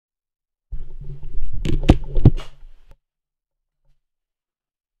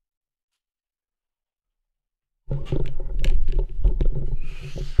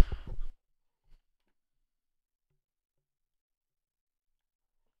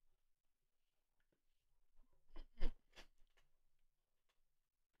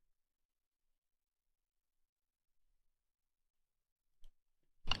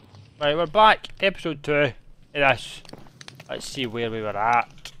Right, we're back. Episode 2 of this. Let's see where we were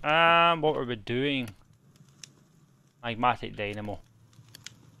at. What were we doing? Magmatic dynamo.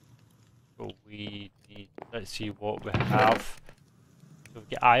 So we need, let's see what we have. So we've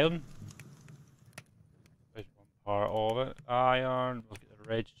got iron. There's one part of it. Iron. We've got the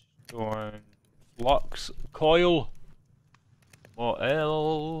redstone. Flux. Coil. What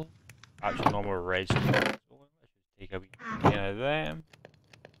else? Actually, no more redstone. So let's just take a wee bit of them.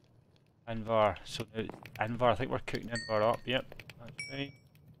 Invar, so now Invar, I think we're cooking Invar up, yep, that's right.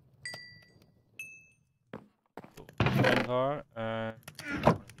 So, Invar,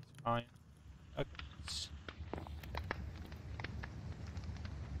 iron nuggets.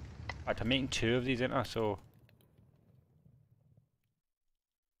 In fact, I'm making 2 of these, ain't I? So,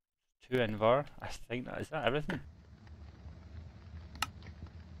 2 Invar, I think is that everything?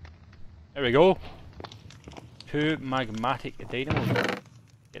 There we go! 2 magmatic dynamos.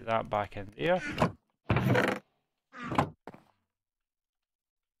 Get that back in there.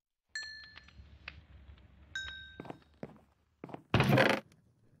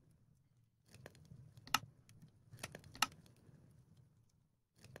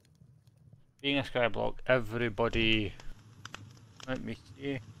 Being a skyblock, everybody, let me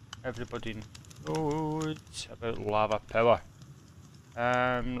see, everybody knows about lava power.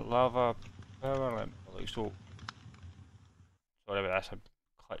 Lava power, let me look, so, sorry about this, I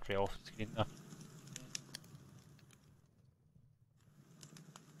clicked right off the screen there.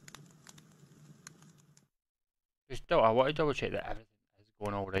 I want to double check that everything is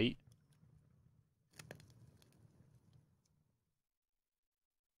going alright.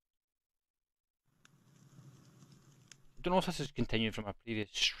 I don't know if this is continued from a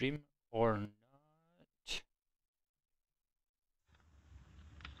previous stream or not.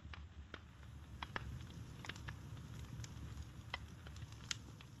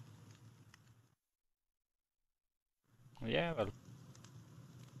 Yeah, well,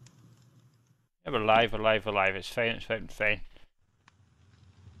 yeah, we're live, it's fine, it's fine.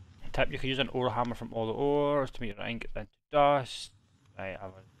 Tip, you can use an ore hammer from all the ores to make your ingot into dust. Right, I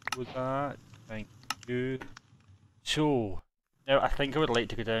will do that, thank you. So, now I think I would like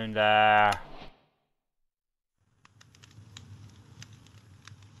to go down there.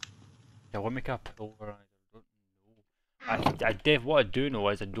 I want to make a power, I don't know. What I do know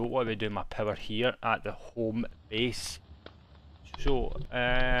is I don't want to be doing my power here at the home base. So,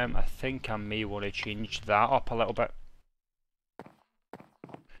 I think I may want to change that up a little bit.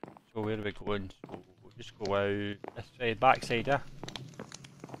 So where are we going? So we'll just go out this side, back side, yeah?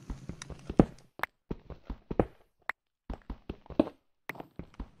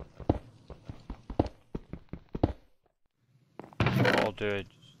 What I'll do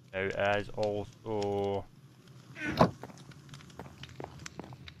now is also...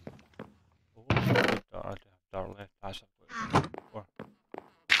 Oh, dark left, that's a before.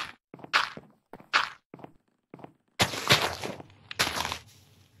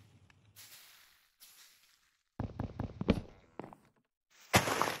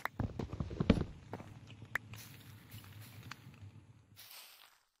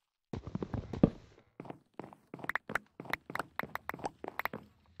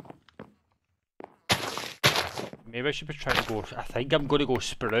 Maybe I should be trying to go, I think I'm going to go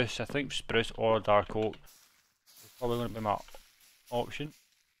spruce. I think spruce or dark oak is probably going to be my option.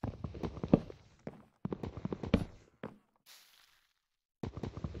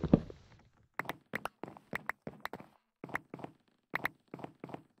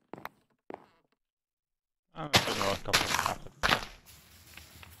 I don't know, a couple of stuff.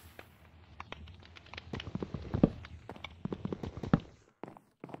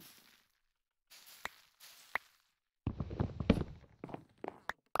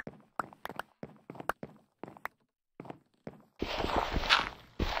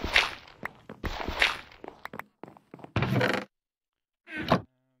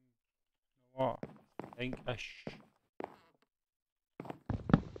 What? I think I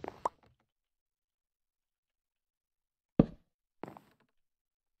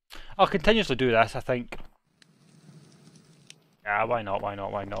I'll continuously do this, I think. Yeah, why not, why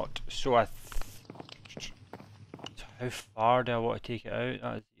not, why not? So how far do I want to take it out?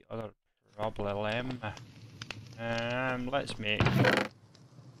 That is the other problem. Let's make...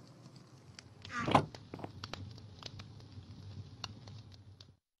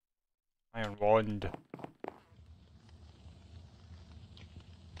 iron wand.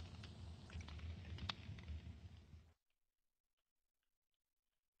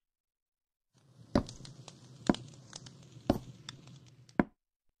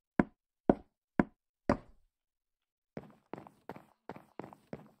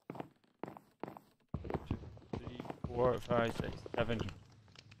 4, 5, 6, 7,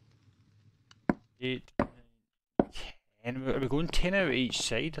 8, 10. Are we going 10 out of each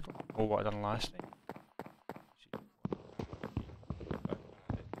side? I don't know what I done last time.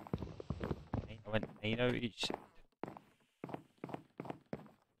 I went 9 out of each side.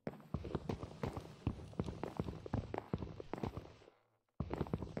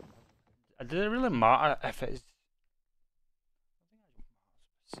 Does it really matter if it's...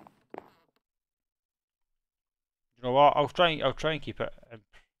 You know what? I'll try and keep it.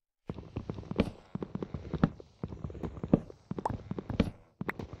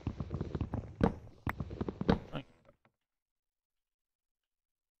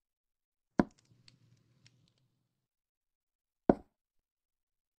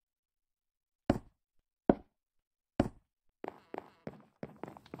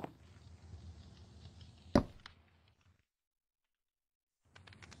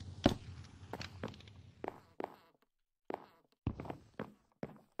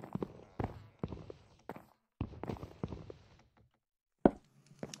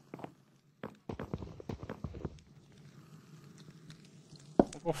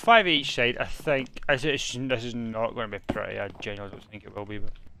 Well, 5 each side, I think. This is not going to be pretty. I genuinely don't think it will be. But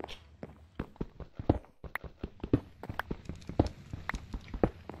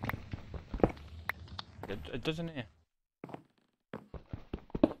it doesn't it?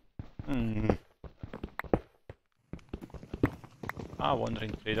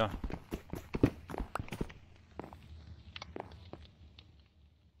 Wandering trader.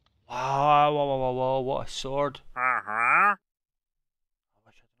 Wow, whoa, whoa, whoa, whoa, what a sword. I wish I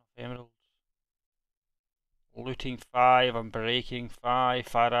had enough emeralds. Looting 5, I'm breaking 5,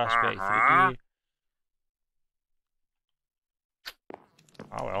 fire aspect 3.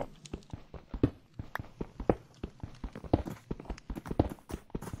 Oh well.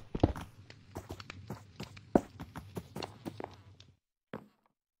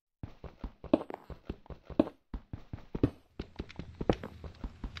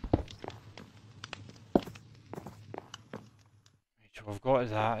 So we've got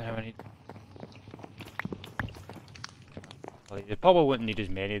that, now I need... Well, you probably wouldn't need as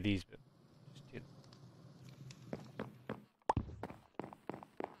many of these, but...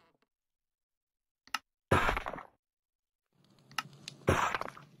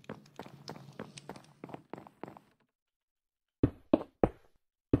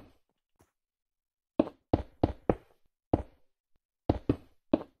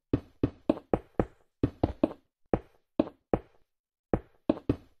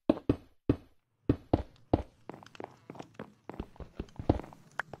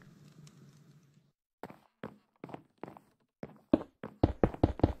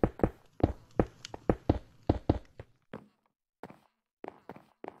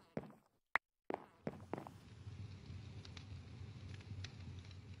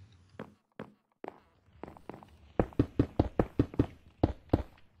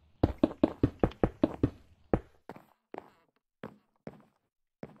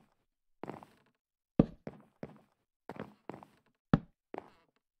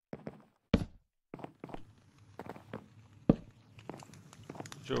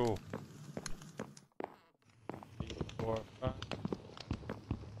 So... 3, 4, 5...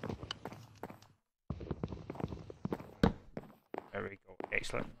 There we go,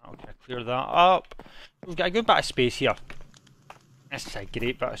 excellent. Okay, clear that up. We've got a good bit of space here. This is a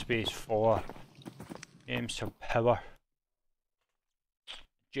great bit of space for some power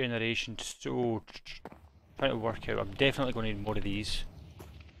generation. So, trying to work out, I'm definitely going to need more of these.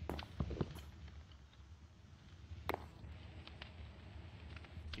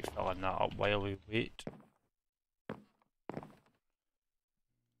 Keep filling that up while we wait.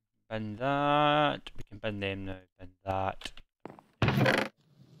 Bin that, we can bin them now, bin that. That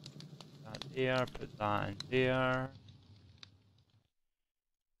there, put that in there.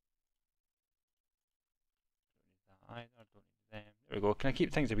 Don't need that either, don't need them. There we go, can I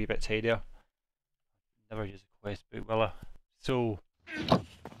keep things a wee bit tidier? Never use a quest book, will I? So,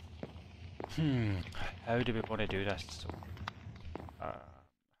 how do we want to do this? So,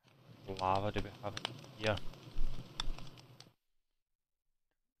 lava do we have here?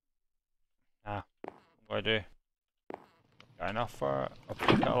 Nah, what do I do? Got enough for it. I'll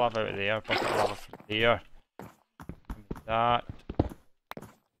bucket of lava out of there, bucket of lava from there. Give me that.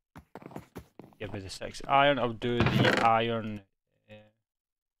 Give me the 6 iron. I'll do the iron.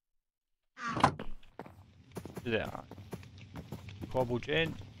 Do that. Cobble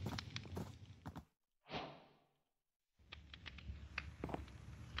gen.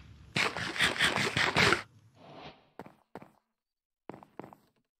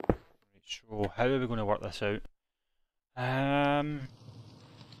 So how are we going to work this out? Um,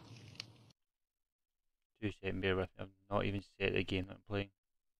 2 seconds, bear with me. I've not even set the game that I'm playing.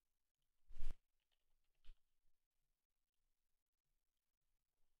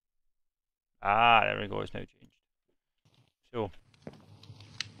 Ah, there we go. It's now changed.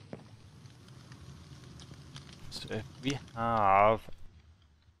 So if we have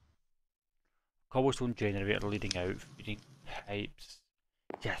cobblestone generator leading out, feeding pipes.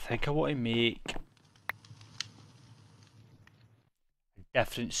 Yeah, I think I want to make a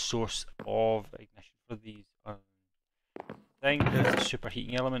different source of ignition for these. I think there's a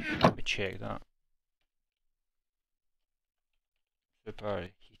superheating element. Let me check that.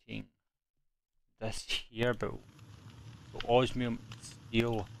 Superheating. This here, but osmium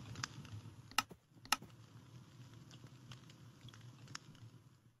steel.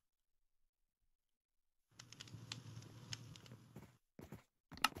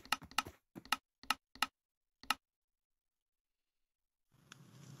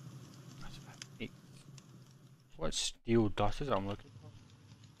 What steel dust is it I'm looking for?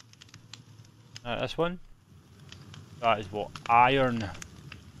 This one? That is what? Iron.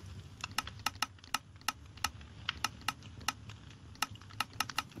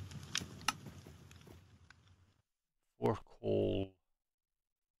 4 coal.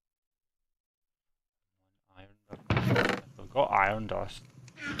 1 iron dust. I've got iron dust.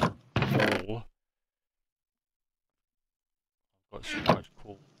 Coal. I've got so much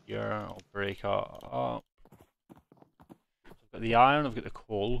coal here. I'll break it up. So I've got the iron, I've got the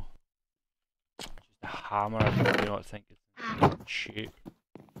coal. Just the hammer, I do not think it's in good shape.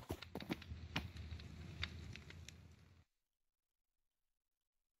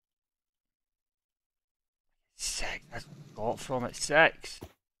 Six, that's what I got from it. 6.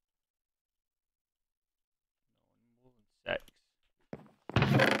 More than 6.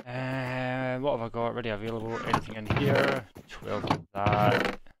 What have I got already available? Anything in here? 12 of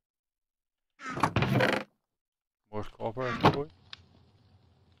that. More copper, I suppose.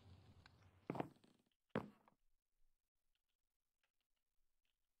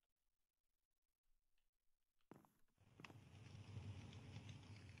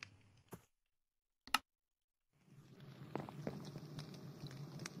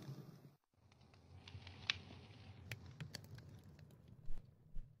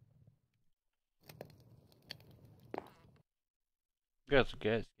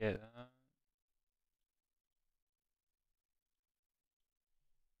 Get that.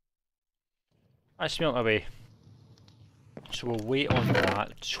 I smelt away. So we'll wait on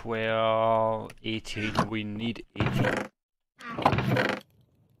that. 12, 18. We need 18. I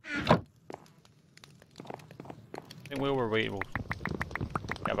think while we're waiting, we'll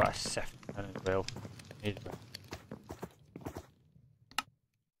get about a sift in as well.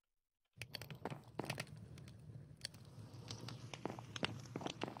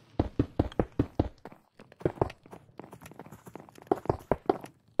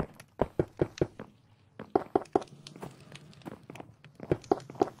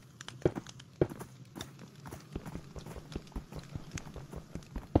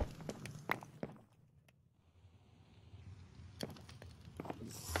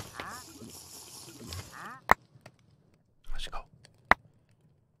 Let's go.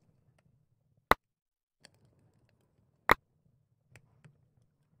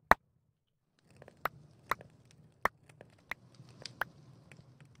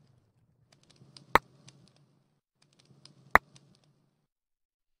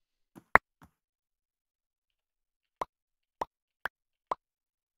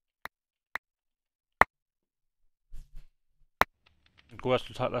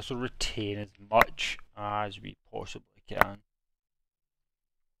 This will retain as much as we possibly can.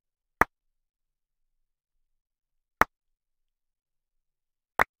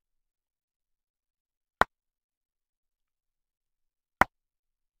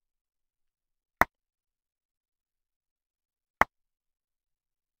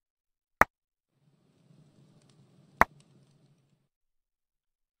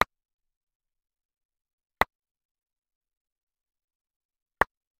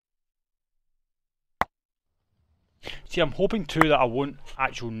 See, I'm hoping too that I won't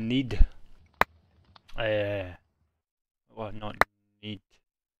actually need, well, not need,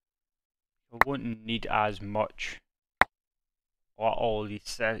 I won't need as much, or all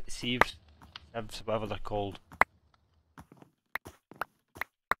these sieves, whatever they're called.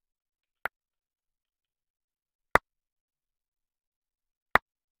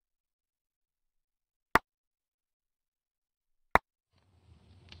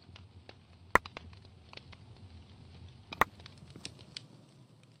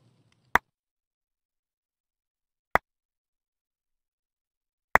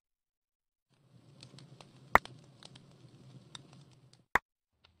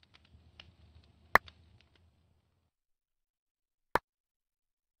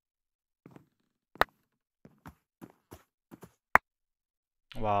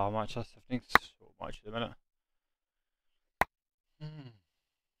 Wow, how much that's sifting? So much at the minute.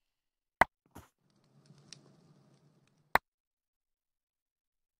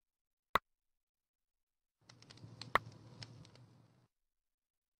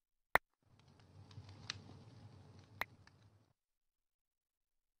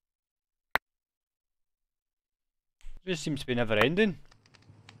 It just seems to be never ending.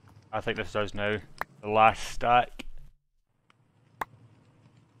 I think this does now. The last stack.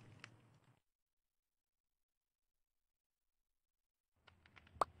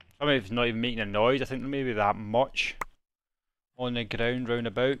 Some of it's not even making a noise. I think there may be that much on the ground round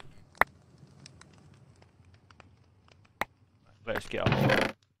about. Let's get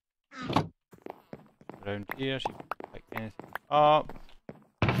up around here, see if we can pick anything up.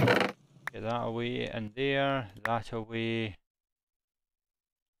 Get that away in there, that away.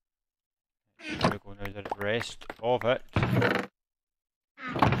 There we go now, the rest of it.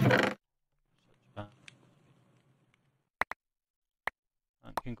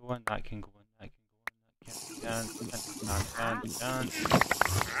 That can go in, that can go in, that can go in, that can.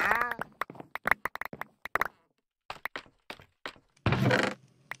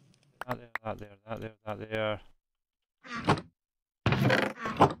 That there, that there, that there.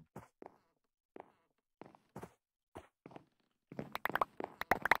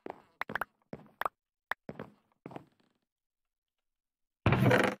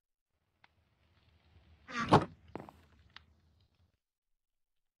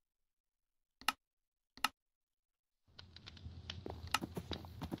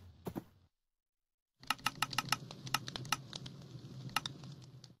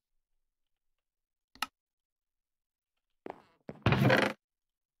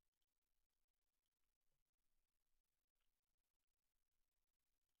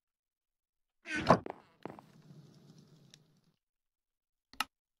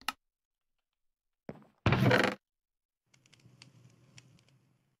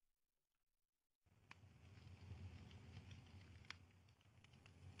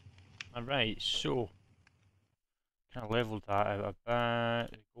 Alright, so kind of leveled that out a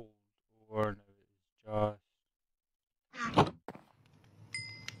bit. The gold ore now is just.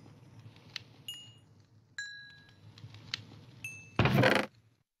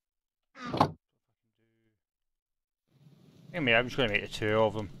 Anyway, I'm just going to make the two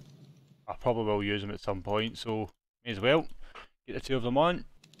of them. I probably will use them at some point, so may as well get the two of them on.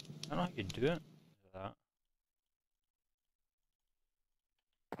 I don't know how you can do it. So,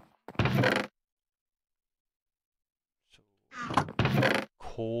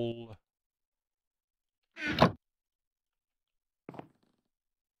 coal.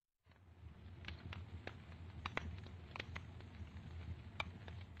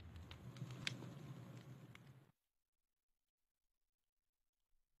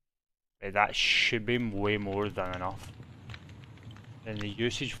 That should be way more than enough. Then the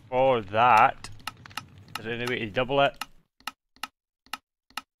usage for that, is there any way to double it?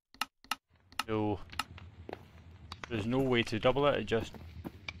 No. There's no way to double it, it just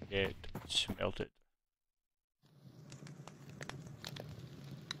get smelted.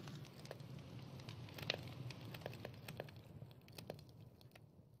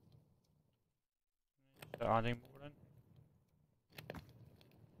 Adding more in.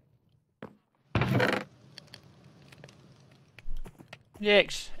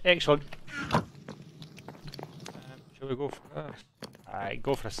 Yes, excellent. Shall we go for this? Alright,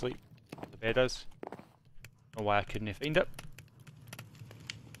 go for a sleep. The bed is. Don't know why I couldn't find it.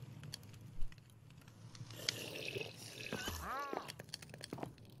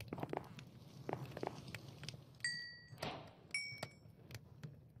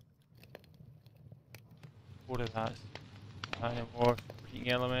 What is that? More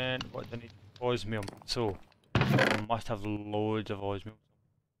heating element. What do I need? Osmium. So, I must have loads of osmium.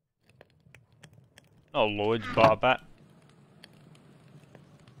 Not loads, but a bit.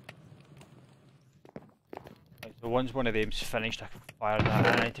 Right, so once one of them's finished, I can fire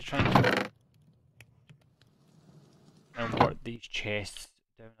that in. I need to try and work these chests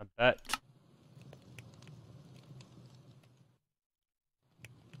down a bit.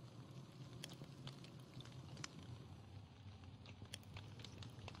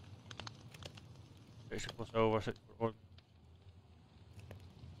 Six over, 6 for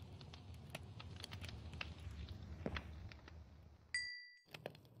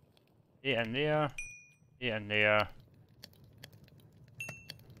 8 in there, 8 in there,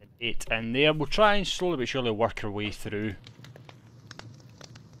 and 8 in there. We'll try and slowly but surely work our way through.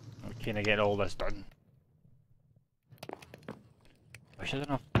 We're kind of getting all this done. I should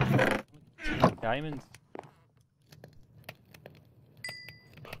have enough diamonds.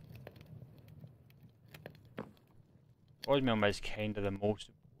 Osmium is kind of the most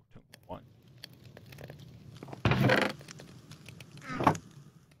important one.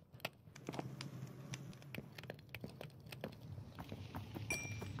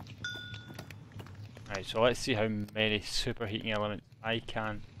 Right, so let's see how many superheating elements I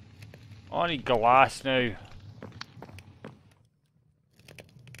can. Oh, I need glass now.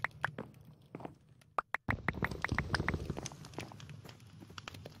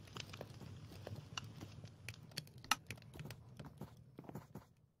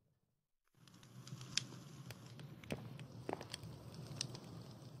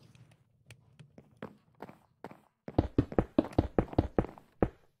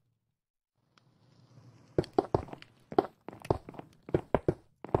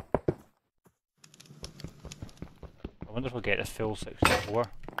 I wonder if we'll get a full 64.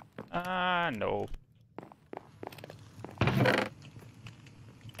 Ah, no.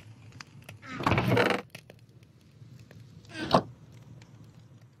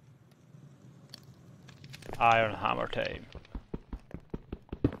 Iron hammer time.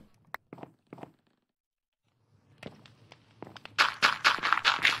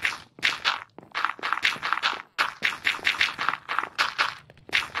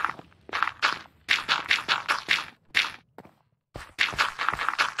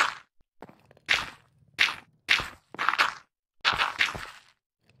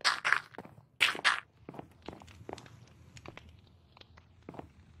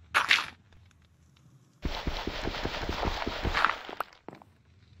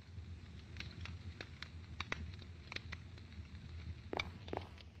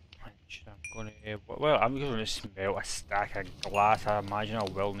 Well, I'm going to smelt a stack of glass. I imagine I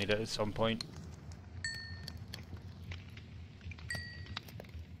will need it at some point.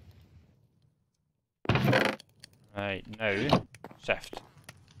 Right, now, sift.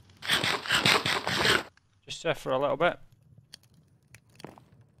 Just sift for a little bit.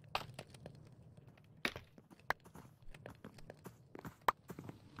 I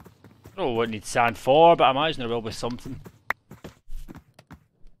don't know what it needs sand for, but I imagine there will be something.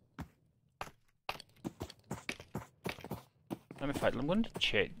 In fact, I'm going to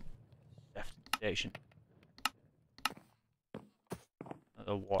check sift section.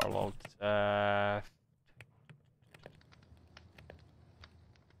 The waterlogged.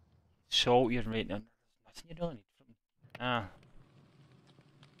 Salt you're right now. Nothing you really need from. Ah.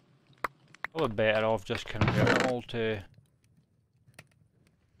 Probably better off just converting it all to.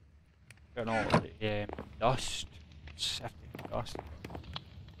 Converting all to dust. Sifting dust.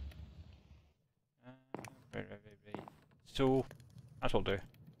 Right. So, that's what I'll do.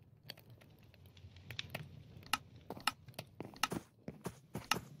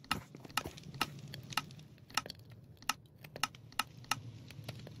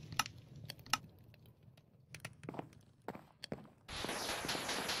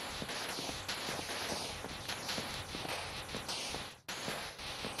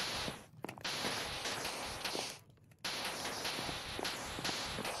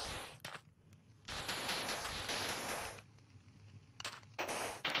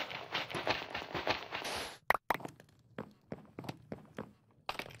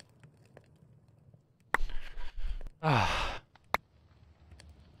 Ah.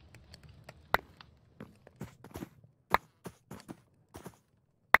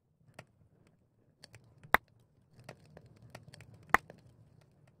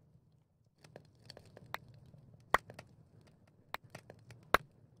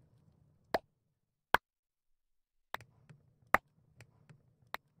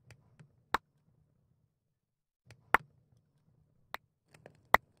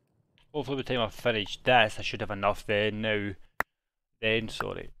 Hopefully by the time I finish this, I should have enough sorry,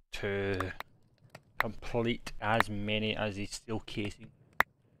 to complete as many as these steel casing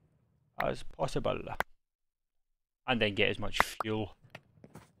as possible. And then get as much fuel.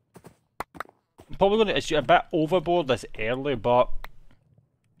 I'm probably going to, it's a bit overboard this early, but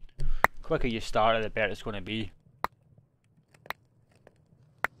the quicker you start it, the better it's going to be.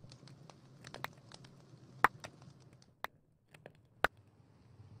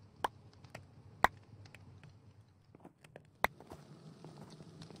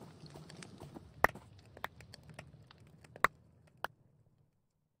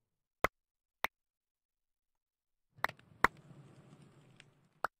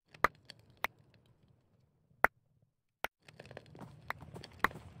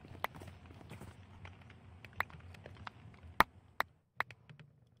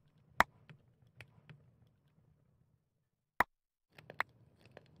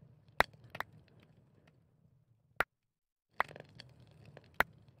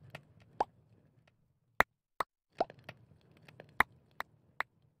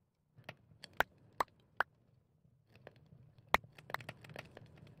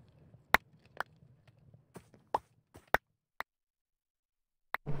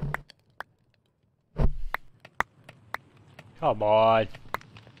 Come on.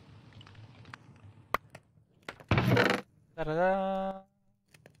 Da-da-da.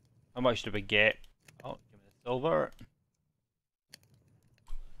 How much do we get? Oh, give me the silver.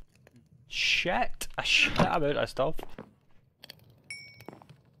 Shit! A shit amount of stuff.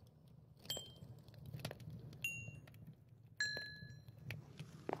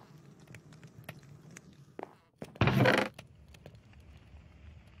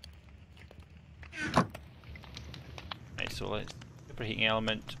 Right, so let's superheating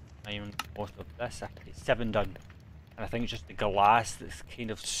element. I'm most of this. I can get 7 done. And I think it's just the glass that's kind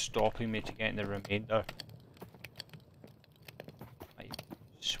of stopping me to getting the remainder. I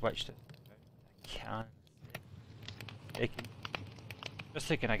switched it. I can. Just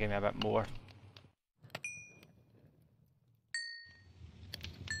thinking I give me a bit more.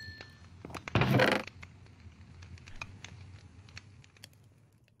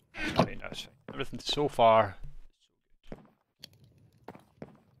 That's fine. Everything so far.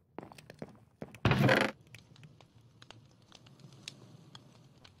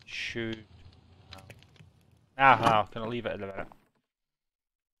 Shoot. No, can I leave it in a minute?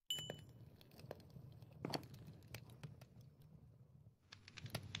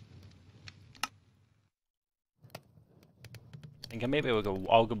 I think maybe I'll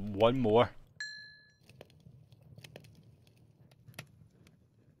go one more.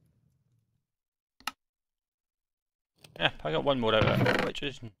 Yeah, I got one more out of it, which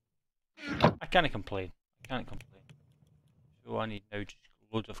is... I can't complain. So I need now just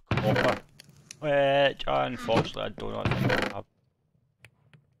loads of copper. Which, unfortunately, I do not think I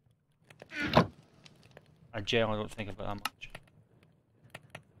have. I generally don't think about that much.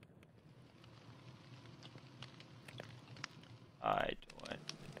 I don't.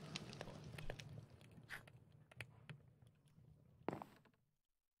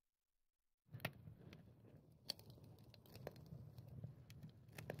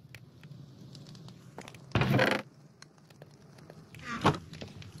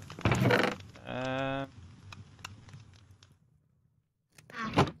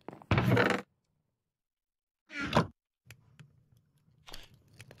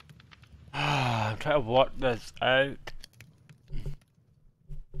 I'm trying to work this out.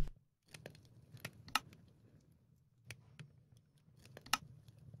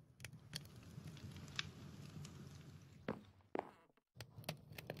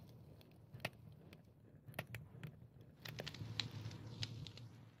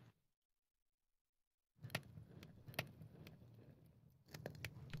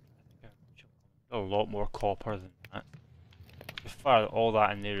 A lot more copper than that. Just fire all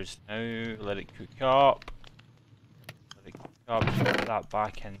that in there just now. Let it cook up. Put that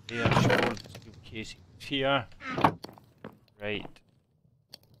back in there. Store the steel casings here. Right.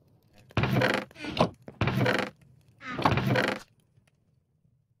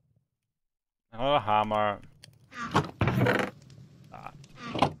 Another hammer. That.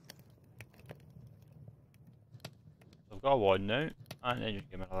 So I've got one now, and then you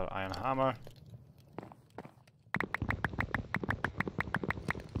give me another iron hammer.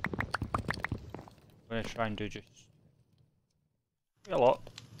 I'm going to try and do just a lot.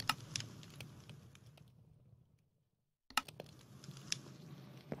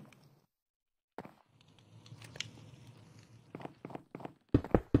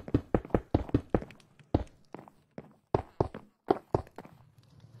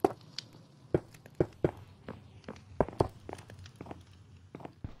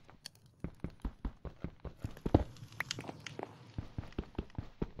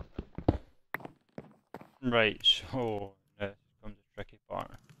 Right, so now comes the tricky part.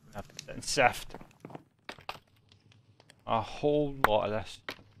 I'm gonna have to sit and sift a whole lot of this.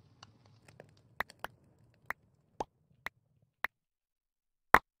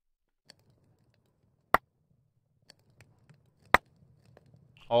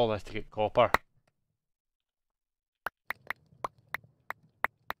 All this to get copper.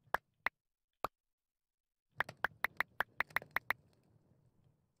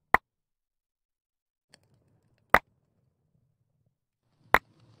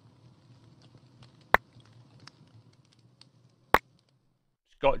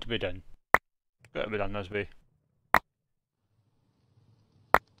 It's got to be done. Got to be done this way.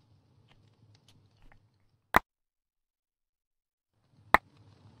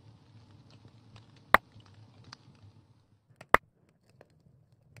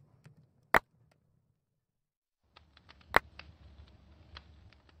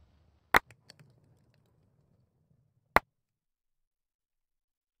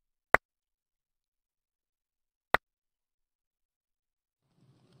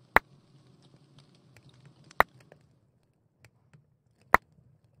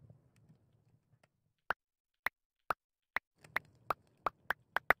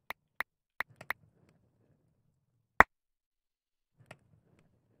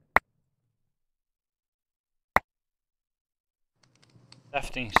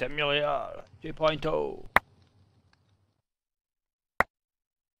 Sifting Simulator 2.0.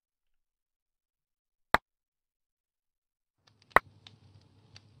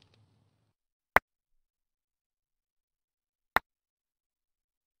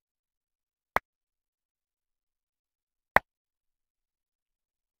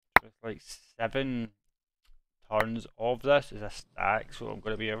 It's like 7 turns of this is a stack, so I'm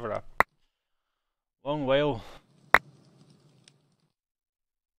going to be over a long while.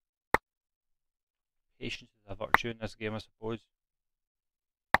 Patience is a virtue in this game, I suppose.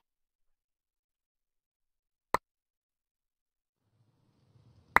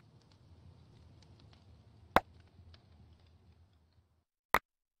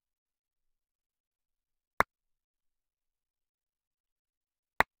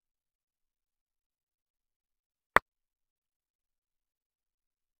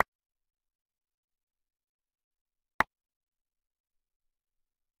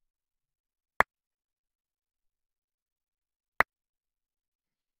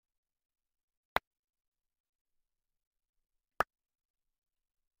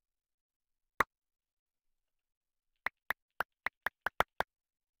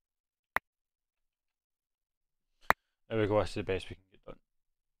 There we go, this is the best we can get done.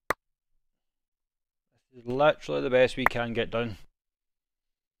 This is literally the best we can get done.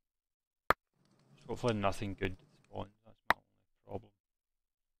 Hopefully nothing good spawns, that's my only problem.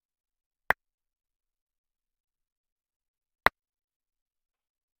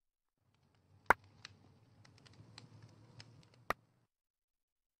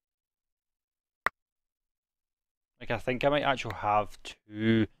 Like, I think I might actually have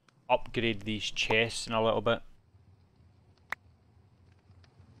to upgrade these chests in a little bit.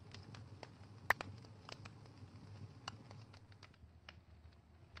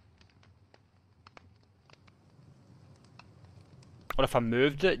 Or if I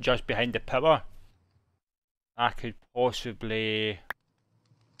moved it just behind the pillar, I could possibly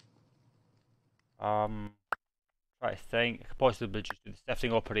try to think. I could possibly just do the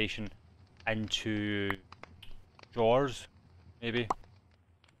sifting operation into drawers, maybe.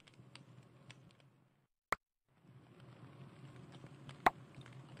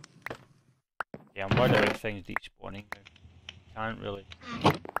 Yeah, I'm worried about things despawning now. Can't really.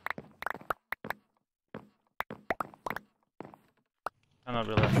 Cannot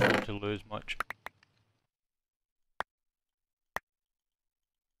really afford to lose much.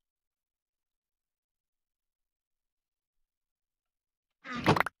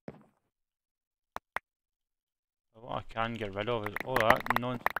 But what I can get rid of is all that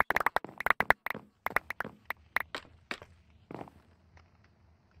nonsense.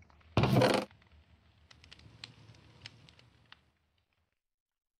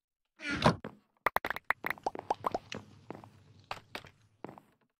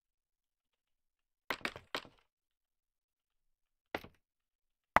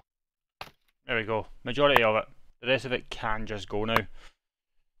 There we go. Majority of it. The rest of it can just go now.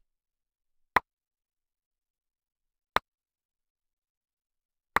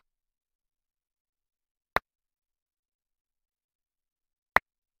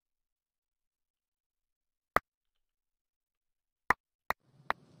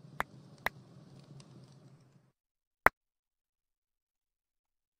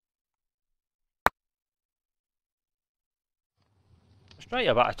 Let's try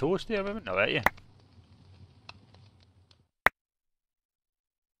a bit of toast there, we wouldn't have it you.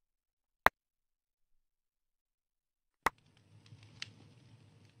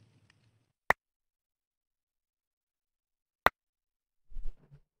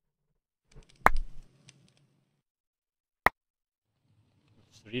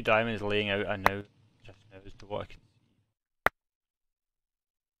 There's 3 diamonds laying out and now, just now as to what I can see.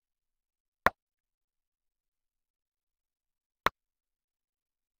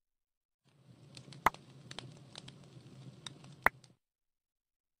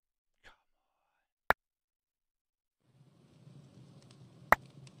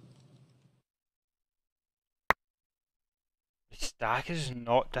 The stack is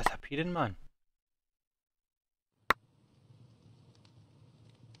not disappearing, man.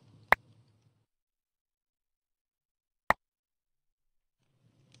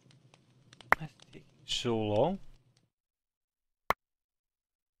 It's taking so long.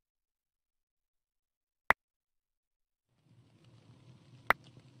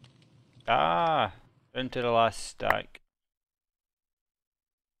 Ah, into the last stack.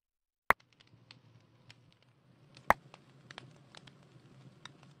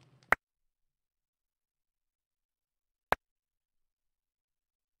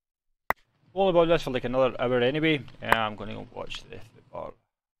 All about this for like another hour anyway. I'm going to go watch the copper.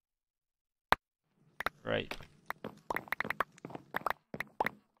 Right.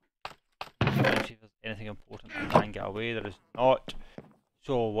 Let's see if there's anything important I can get away. There is not.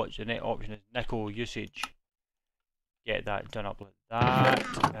 So what's the next option is nickel usage. Get that done up like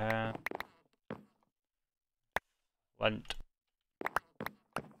that. Flint.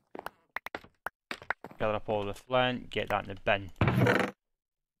 Gather up all the flint, get that in the bin.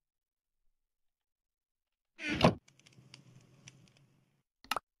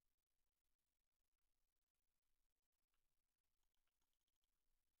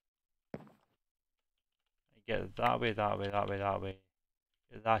 Get it that way, that way, that way, that way.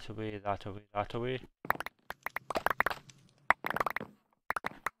 Get that away, that away, that away.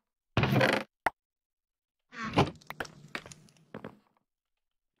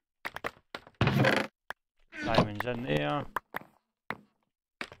 Diamonds in there.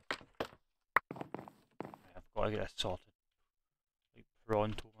 I've got to get this sorted. Like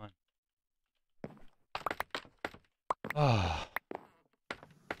pronto, man. Ah.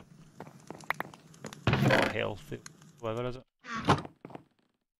 Not healthy. Whatever is it?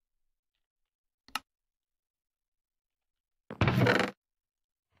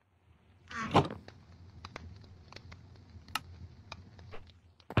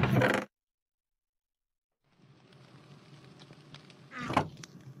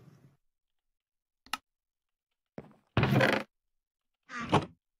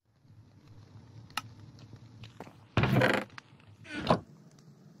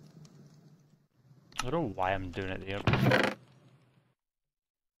 I don't know why I'm doing it there. So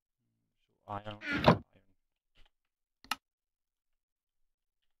iron.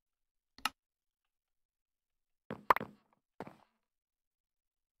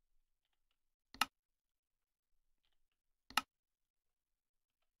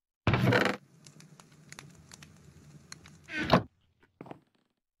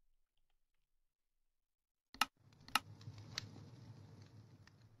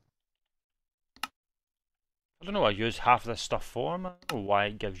 I don't know what I use half of this stuff for, man. I don't know why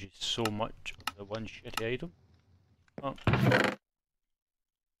it gives you so much of the one shitty item. Oh.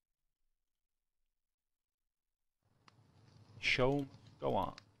 Show must go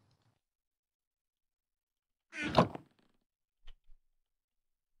on.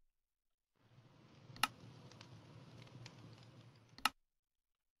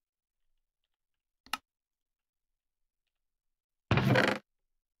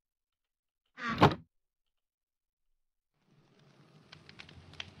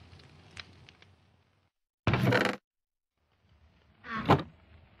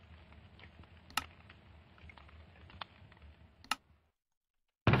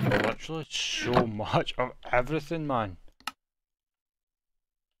 Literally so much of everything, man.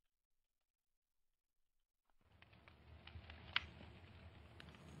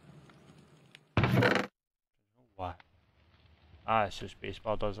 Why? Ah, it's just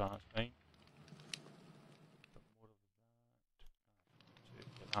spacebar does that, that's fine. Bit more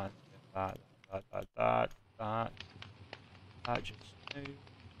of that just now.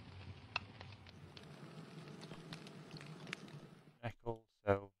 Nickel,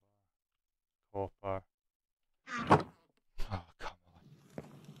 silver, copper. Oh, come on.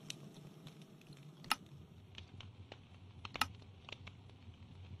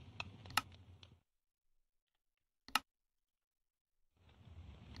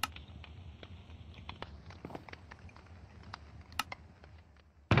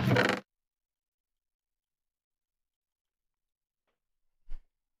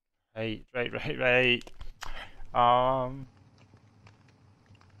 Right.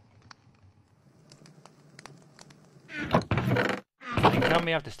 I think I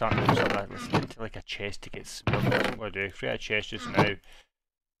may have to start doing something like listening to like a chest to get smelted. That's what I'm going to do. Create a chest just now.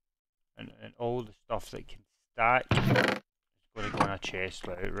 And all the stuff that can stack is going to go in a chest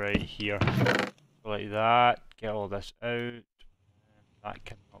right here. So like that. Get all this out. That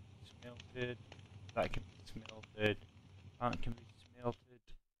cannot be smelted. That can be smelted. That can be smelted.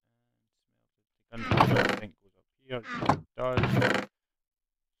 And smelted. The gunpowder I think goes up here. It does. So there we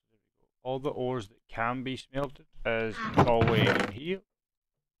go. All the ores that can be smelted is all the way in here.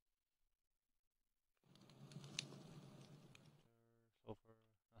 Silver,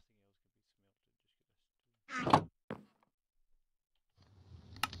 nothing else can be smelted.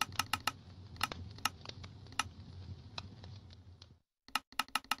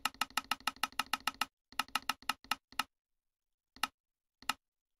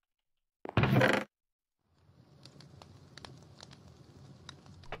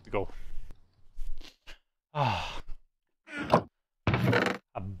 Go. Ah,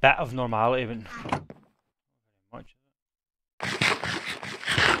 a bit of normality, but not very much, is it?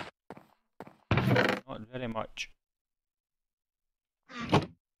 very much.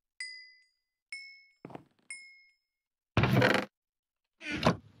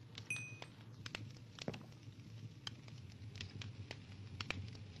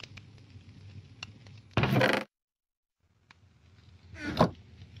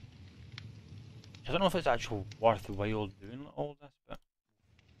 I don't know if it's actually worthwhile doing all this, but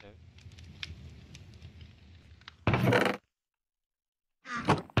yeah.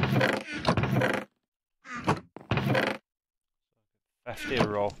 50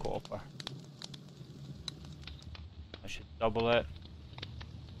 raw copper. I should double it.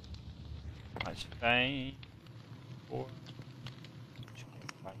 That's fine. 4.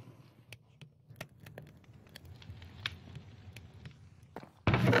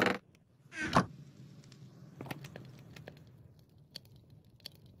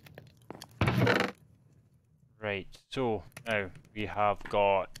 Right, so now we have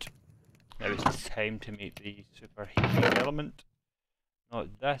got. Now it's time to make the superheating element.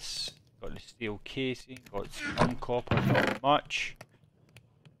 Not this. Got the steel casing. Got some copper, not much.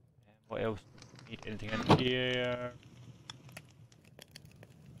 And what else? Need anything in here?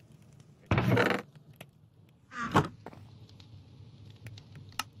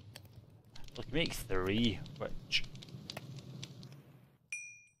 We can make 3, which.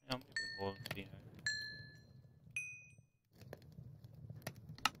 Yeah, maybe more than 3 now.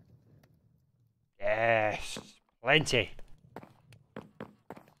 Yes, plenty.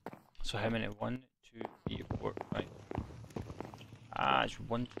 So how many? 1, 2, 3, 4, 5. Ah, it's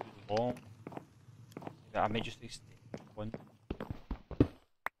 1 too long. I may just extend 1.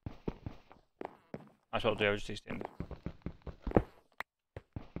 That's what I'll do. I'll just extend this.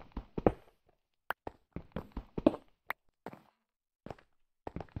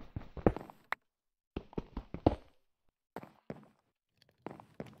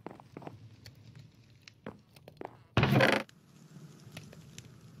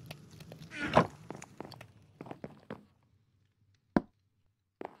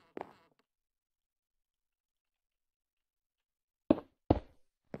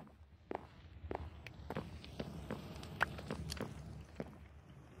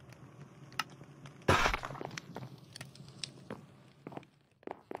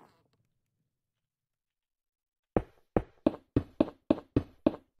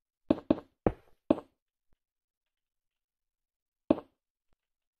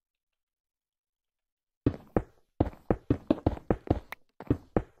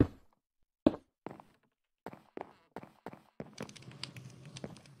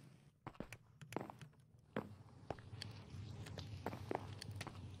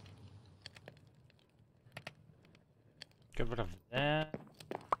 Get rid of that.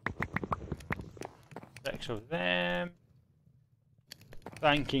 6 of them.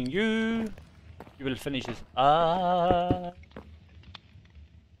 Thanking you. You will finish this. Ah.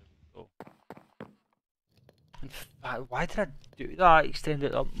 Oh. In fact, why did I do that? Extend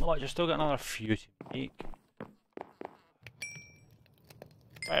it up much. I still got another few to make.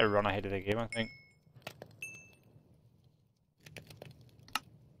 Better run ahead of the game, I think.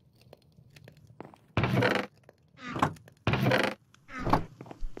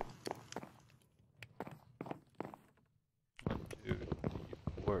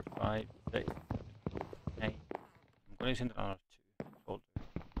 I'm going to send another 2. Will do.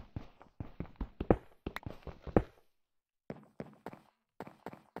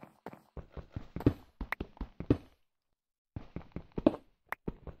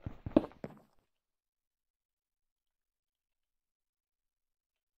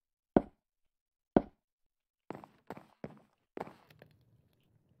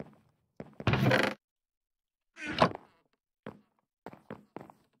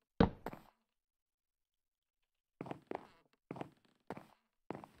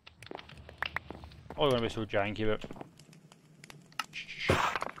 Oh, I'm going to be so janky, but.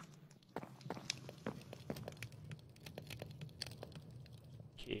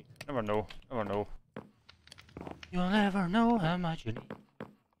 Okay, never know, never know. You'll never know how much you need.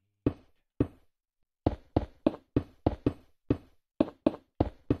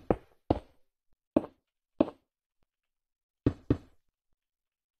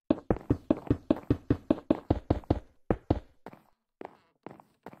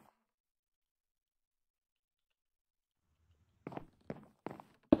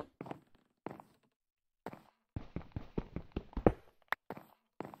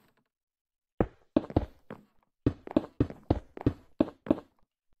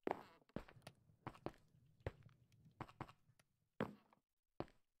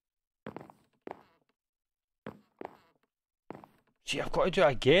 Gee, I've got to do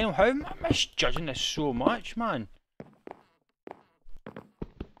it again. How am I misjudging this so much, man?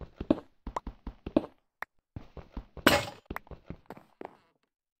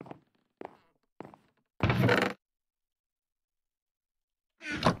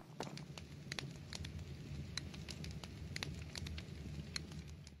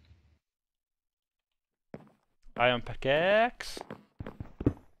 Iron pickaxe.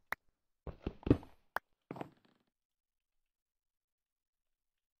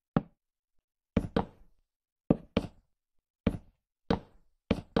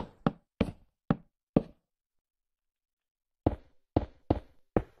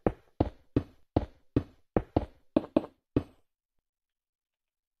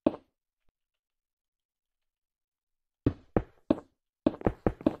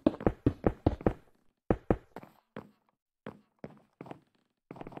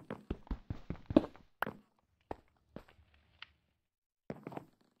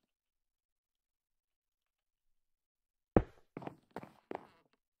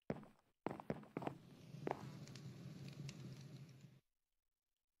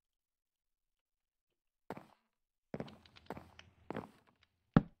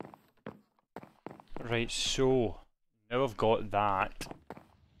 Right, so now I've got that,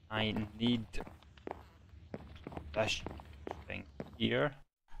 I need this thing here.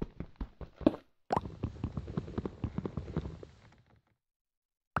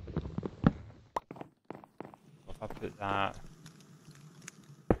 If I put that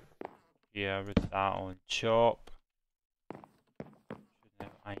here with that on top,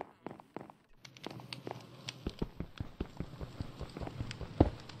 now I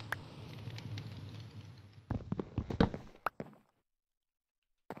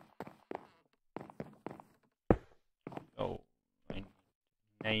oh, I need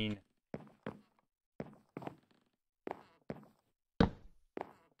 9.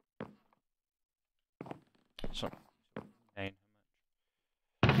 So 9.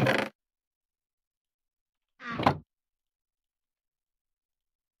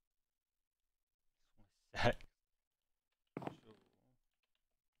 How much? 6.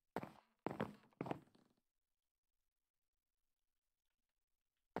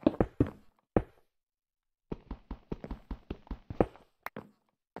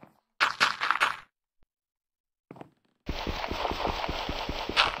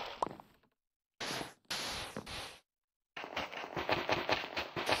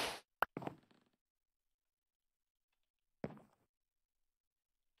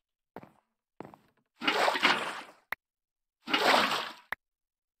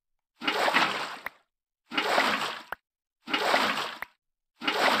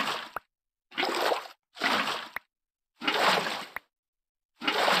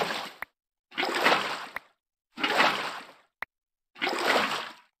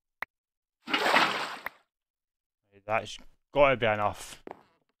 That's got to be enough.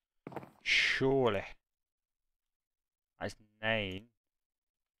 Surely. That's 9.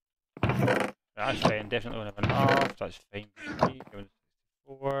 That's fine, definitely won't have enough. That's fine.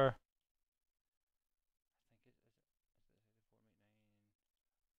 4.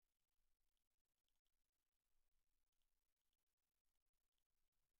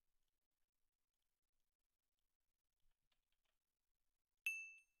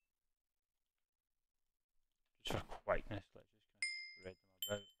 Just for quickness, let's just kind of spread them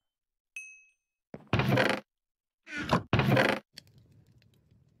about.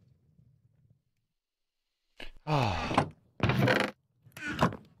 Ah.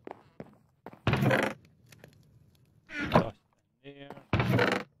 Dust in there.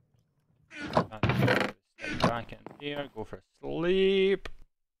 Stick back in there. Go for a sleep.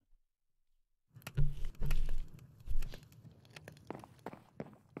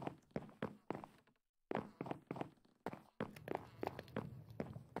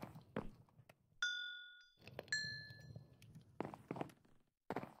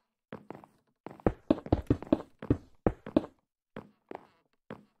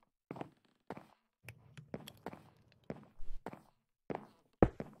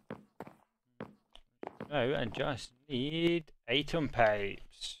 Now I just need item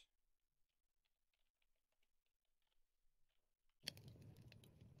pipes.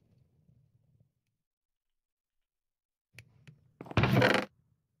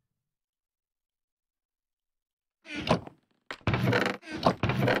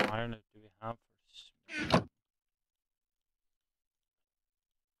 What iron do we have for smithing?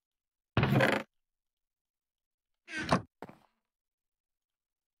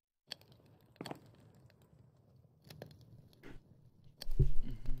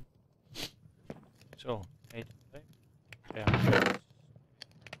 So, item pipe. Yeah.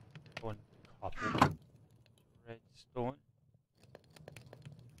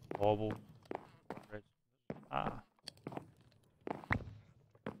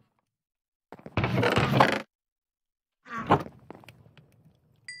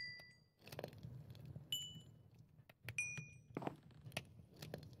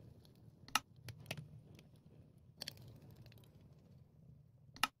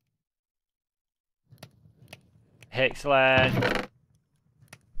 Excellent.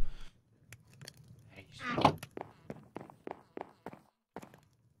 Nice.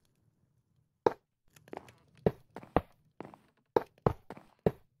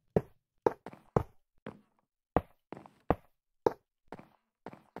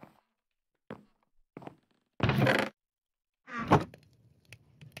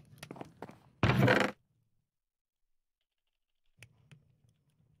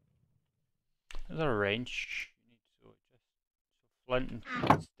 There's a wrench. You need so just flint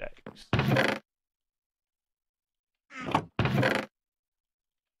and sticks.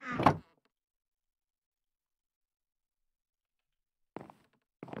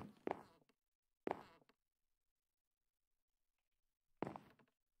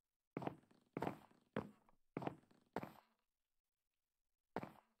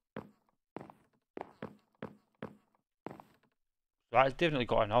 So that's definitely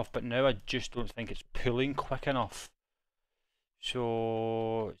got enough, but now I just don't think it's pulling quick enough.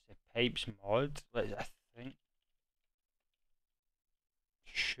 So it's the pipes mod. I think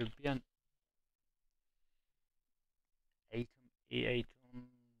should be an item, 8 items.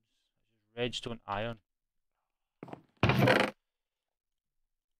 Redstone iron.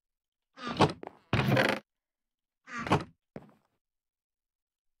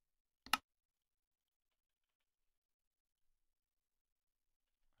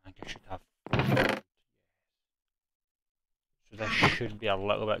 I think I should have 4 gold. So this should be a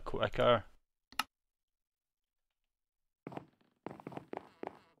little bit quicker.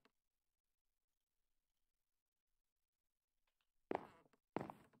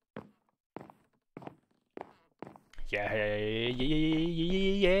 Yeah.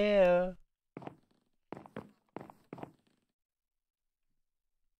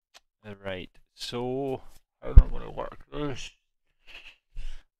 Right, so how do I want to work this?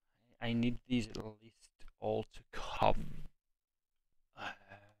 I need these at least all to come.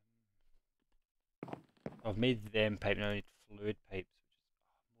 I've made them pipe, now I need fluid pipes,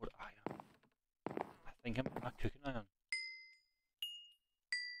 which is more iron. I think I'm cooking iron. I've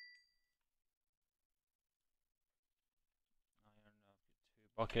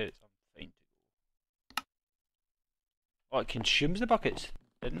got 2 buckets, I'm fine to go. Oh, it consumes the buckets.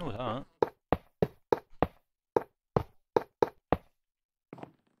 Didn't know that.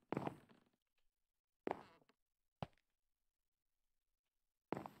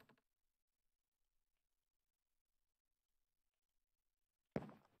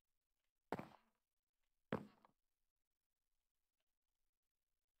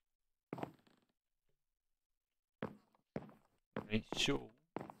 Right, so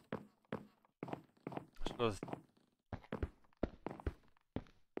there's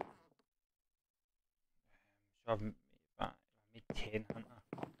so I've made 10 hunter.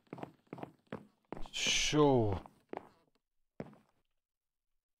 So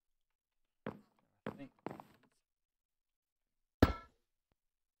I think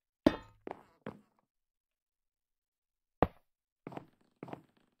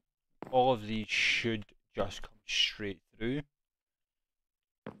all of these should just come straight through.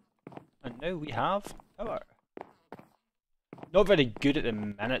 And now we have power. Not very good at the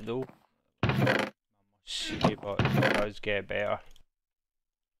minute though, I must say, but it does get better.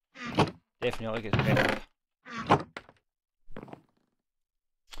 Definitely gets better.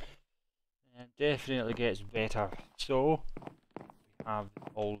 And definitely gets better. So we have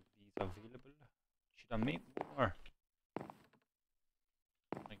all these available. Should I make more?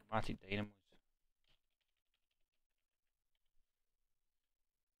 Like matic dynamos.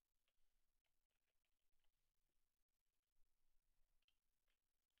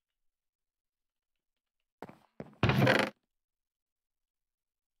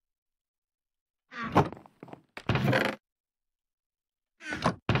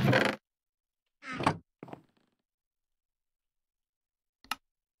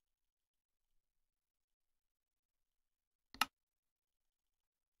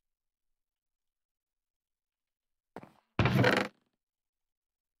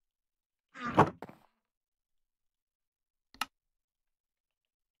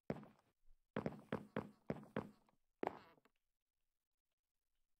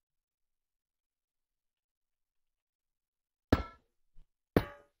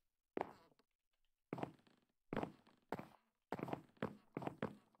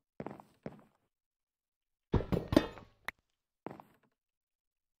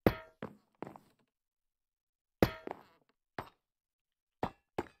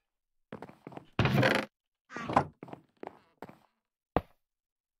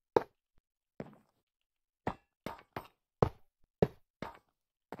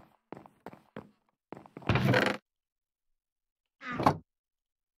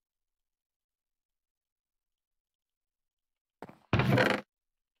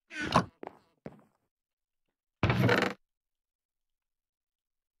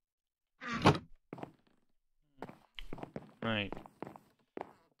 Right.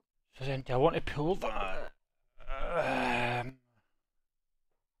 So then, do I want to pull that?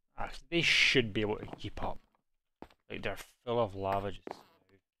 Actually, they should be able to keep up. Like, they're full of lava just now.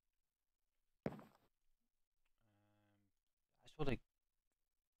 I suppose like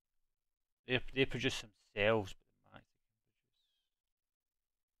they produce themselves, but the max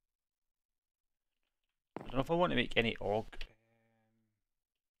I don't know if I want to make any og.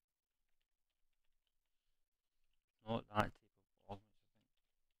 Not that type of augments, I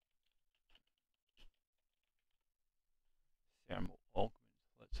think. Thermal augments.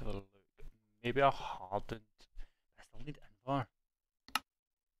 Let's have a look. Maybe a hardened. I still need invar.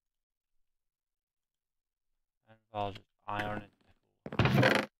 Invar, just iron and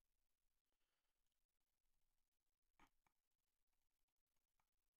nickel.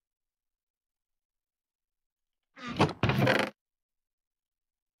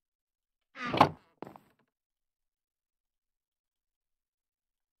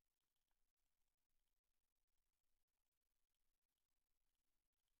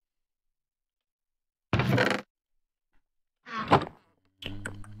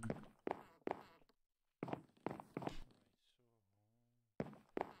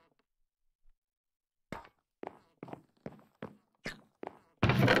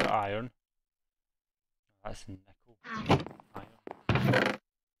 Iron. That's nickel. Iron.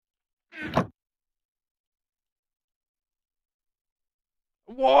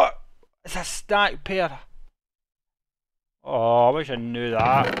 What? It's a stack pair. Oh, I wish I knew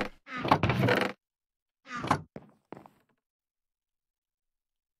that.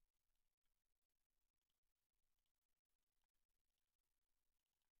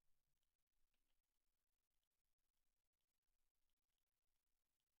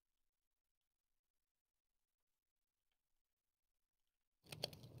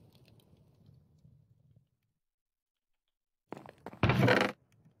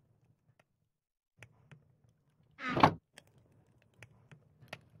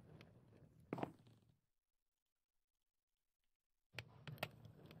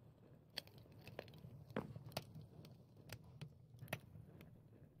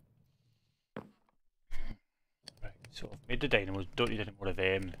 Right, so I've made the dynamos, don't need any more of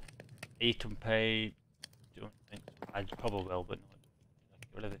them. Atom pipe, don't think so. I probably will, but not. Get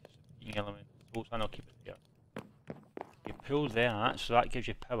rid of the heating element. So I'll keep it there. You pull that, so that gives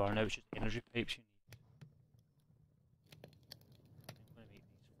you power. Now it's just energy pipes you need. I'm going to make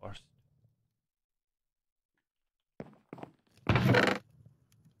these first.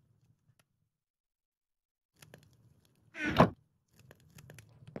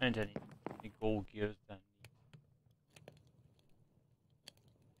 And any gold gears then.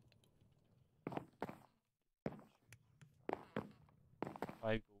 5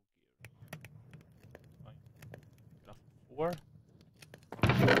 gold gears. Fine. Enough for 4.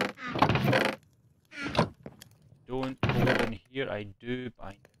 Don't hold in here, I do, but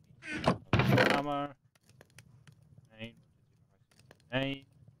I need a hammer. 9, 9.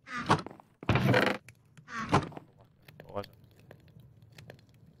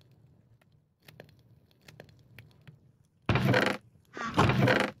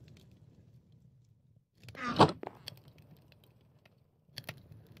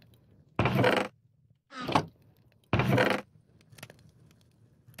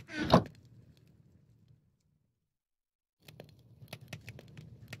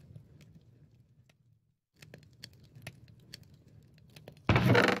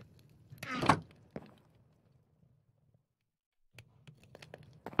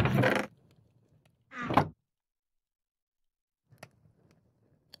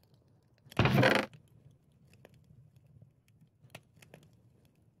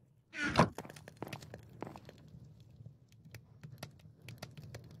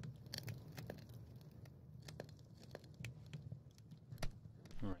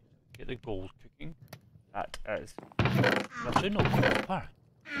 Right, get the gold cooking. That is actually not copper.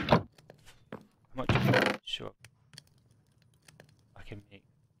 How much? Sure. I can make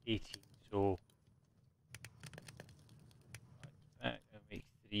 18, so that makes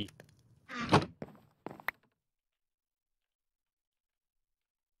 3.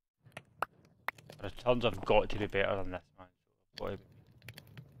 The returns have got to be better than this, man. So I've got to be.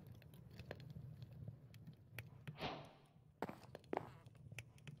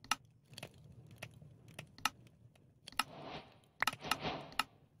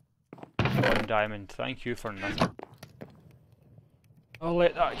 One diamond, thank you for nothing. I'll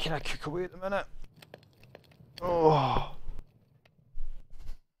let that kind of cook away at the minute. Oh.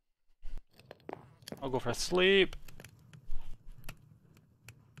 I'll go for a sleep.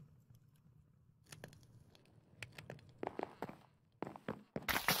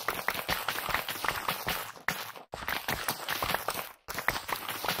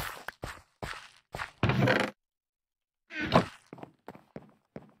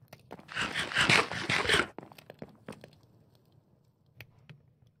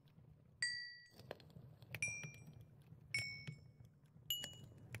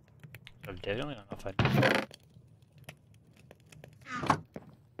 There's definitely enough in.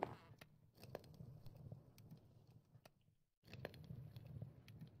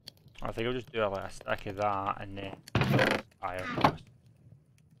 I think I'll just do a stack of that and then iron dust.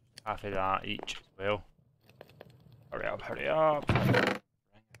 Half of that each as well. Hurry up, hurry up.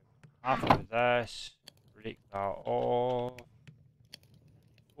 Half of this. Break that off.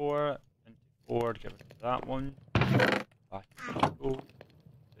 Into four, get rid of that one. Back we go.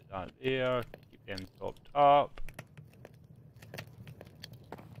 Put that there. Keep them topped up.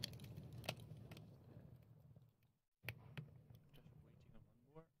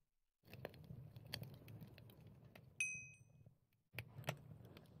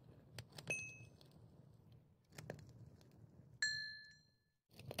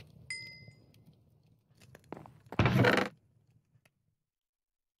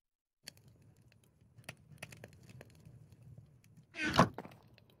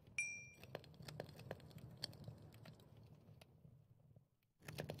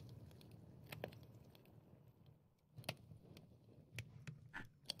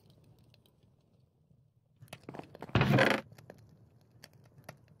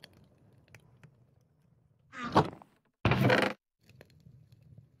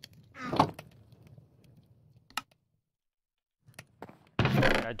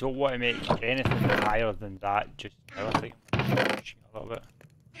 I don't want to make anything higher than that, just now I think I'm pushing a little bit.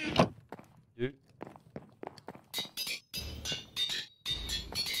 Do.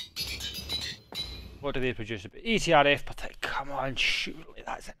 What do they produce? About 80 RF per tick. Come on, surely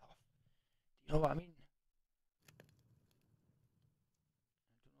that's enough. You know what I mean?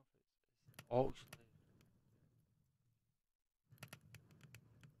 I don't know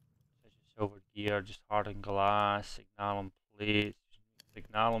if it's silver gear, just hardened glass, signalum plates,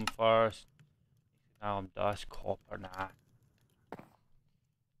 signalum first, signalum dust, copper, nah.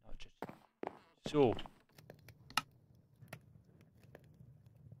 Not just so.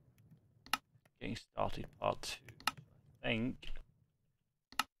 Getting started part 2. I think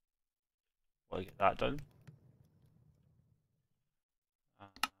we'll get that done.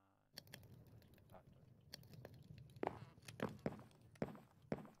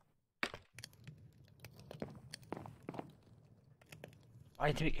 I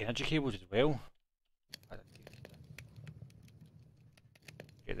need to make energy cables as well.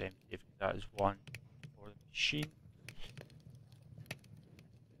 Get them saved, that is one for the machine.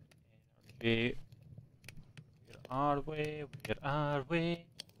 Energy. Where are we? Where are we?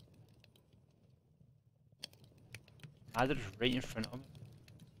 Either is right in front of me.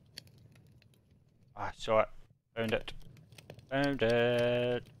 Ah, saw it. Found it. Found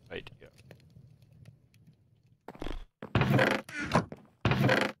it. Right here.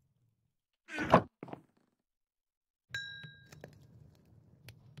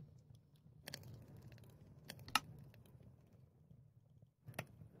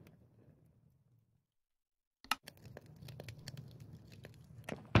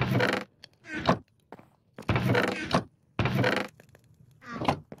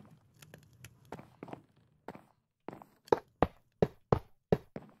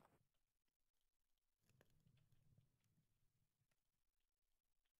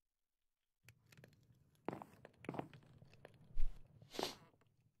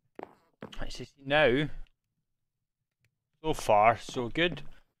 Right, so see now, so far, so good.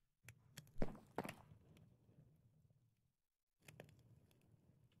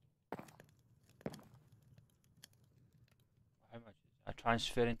 How much is that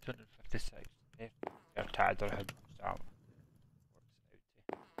transferring? 256. They're tired or how much that works out.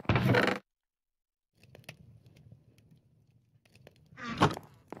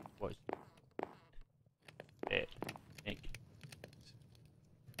 What's it? Make. I need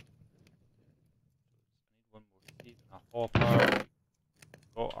one more seed and a hopper.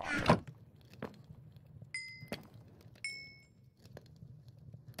 Got iron.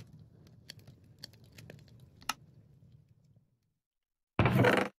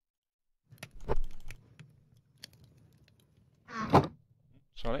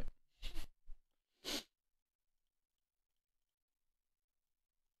 Sorry.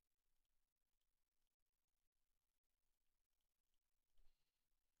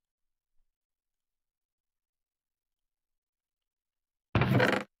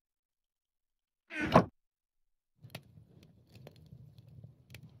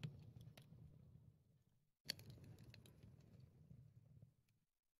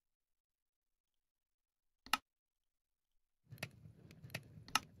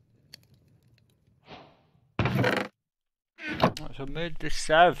 So I made the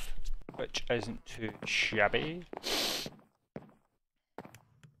sieve, which isn't too shabby. So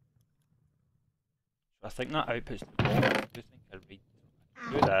I think that outputs the bottom. I do think I read. I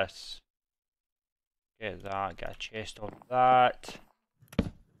can do this. Get that, get a chest on that.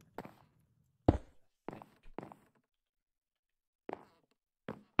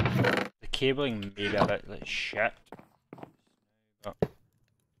 The cabling may be a bit like shit. But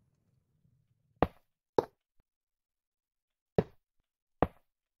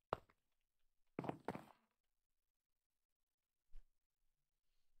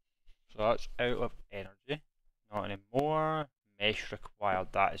so that's out of energy. Not anymore. Mesh required,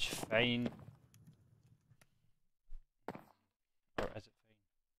 that is fine. Or is it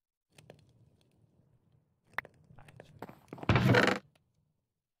fine?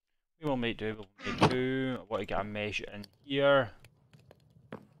 We will make do, we will make do. I want to get a mesh in here.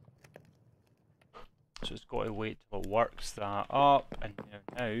 So it's got to wait till it works that up, and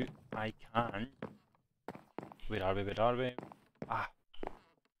now I can. Where are we? Where are we? Ah.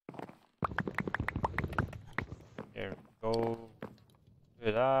 There we go.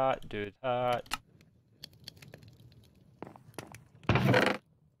 Do that, do that.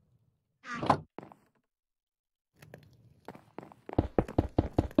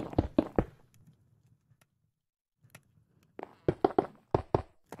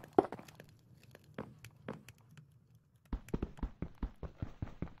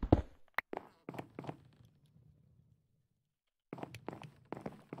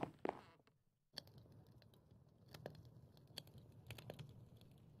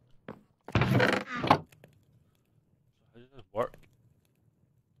 How does this work?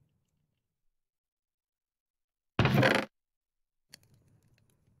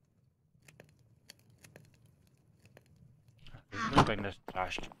 I'm gonna bring this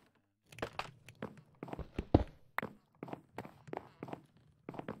trash can.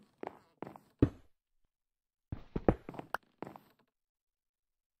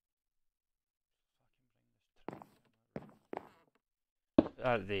 Put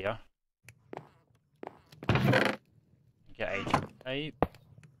that there. Get item type.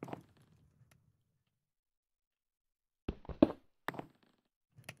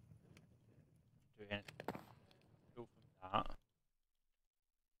 Do anything. Go from that.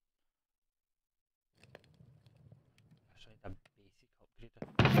 Actually, the basic upgrade.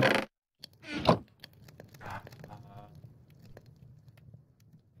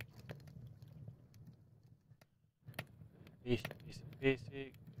 Basic. I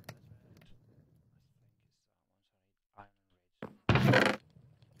think it's that one.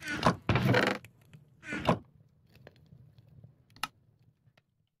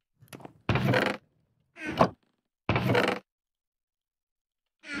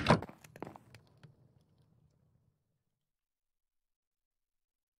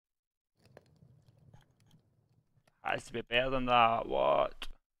 Sorry, has to be better than that. What?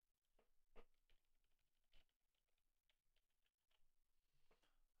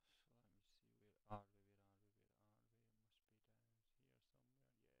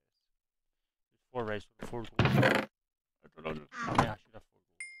 Four red, four gold. I don't know. I mean, I should have four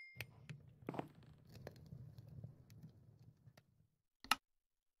gold.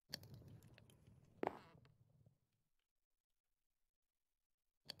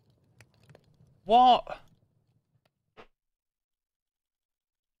 What?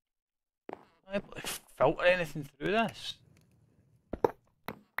 Am I able to filter anything through this?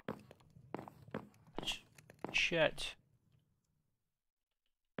 Shit.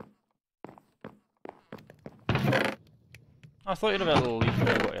 I thought you'd have a leaf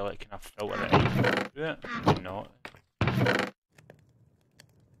there, but you like kind of filter it out through it. Maybe not.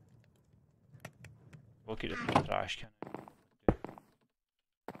 Look at the trash can.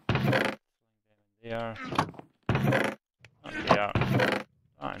 There. Not there.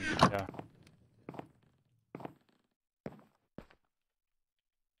 That and there.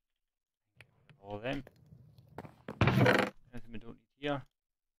 All of them. Anything we don't need here.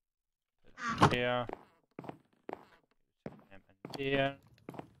 Put that there. Them in there.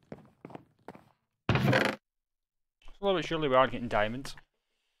 Slowly but surely we are getting diamonds.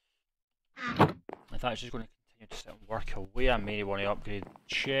 If that's just going to continue to sit and work away, I may want to upgrade the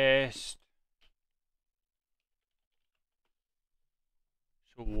chest.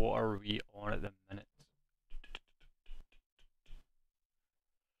 So what are we on at the minute?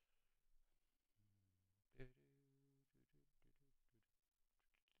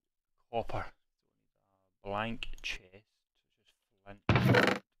 Copper. So we need a blank chest. So just flint.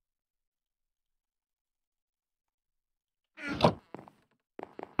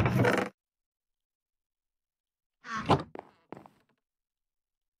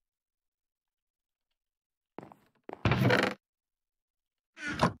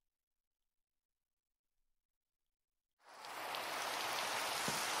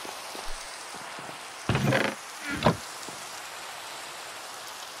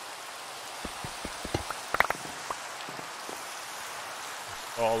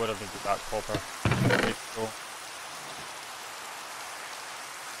 that copper. Ready to go.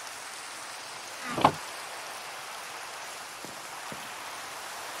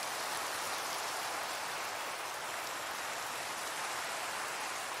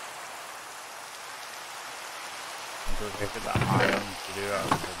 I'm going to get that iron to do it.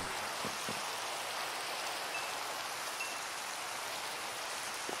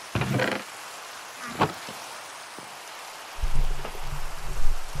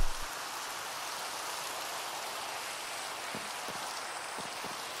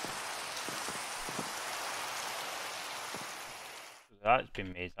 That's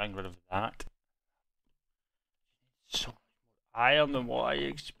been made, I'm rid of that. So much more iron than what I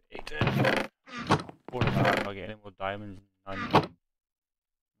expected. More of that, if I get any more diamonds, none.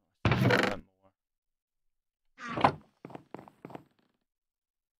 A bit more.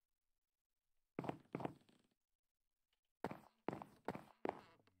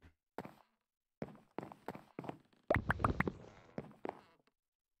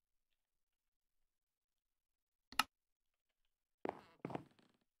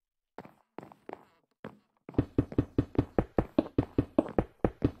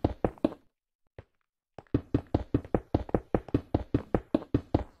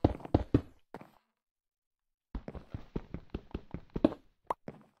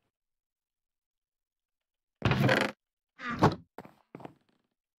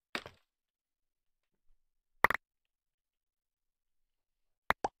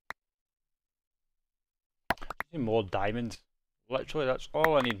 Need more diamonds. Literally, that's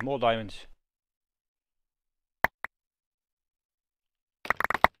all I need, more diamonds.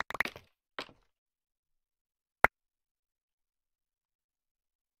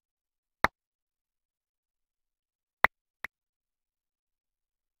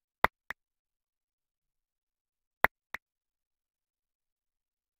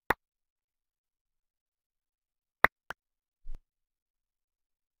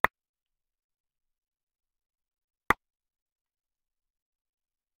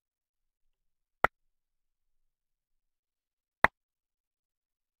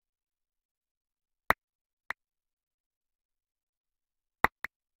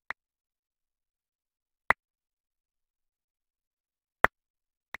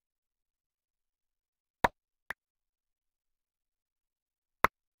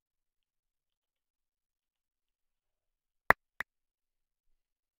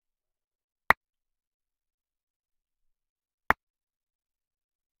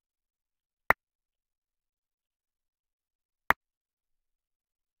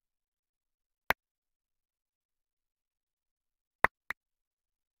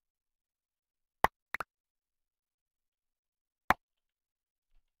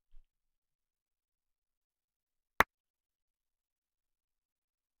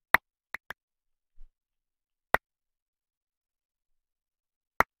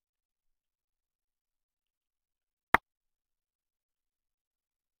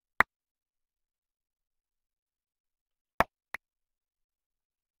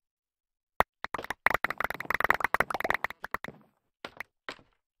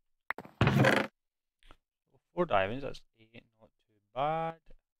 Four diamonds, that's 8, not too bad.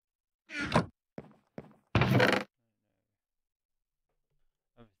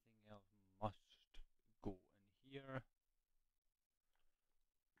 Everything else must go in here.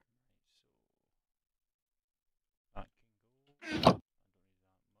 Right, so that can go. I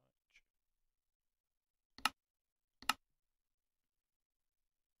don't need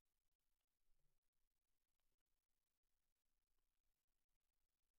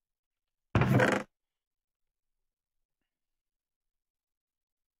that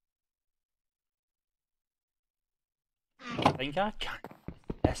much. I think I can.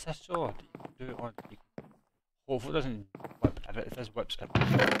 Yes, I saw. Do it on. Hopefully it doesn't whip. If it does whips it, got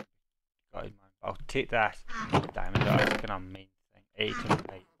it, man. I'll take that diamond. That's kind of main thing. 8 and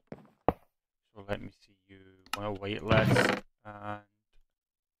right. So let me see you on a wait list and.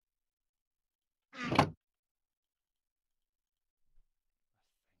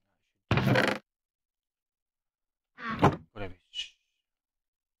 Whatever.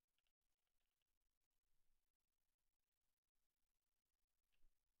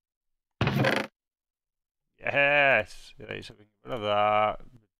 Yes! Right, so we can get rid of that.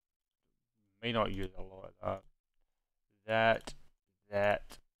 May not use a lot of that.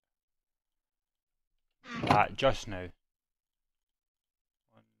 That just now. 1,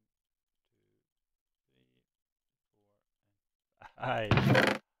 2, 3, 4, and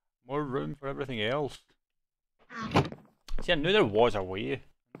 5. More room for everything else. See, I knew there was a way.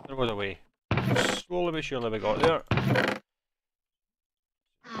 There was a way. Slowly but surely we got there.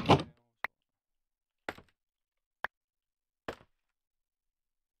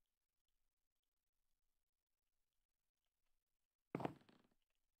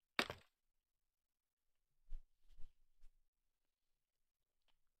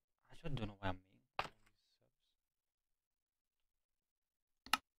 I don't know why I'm making all these sips.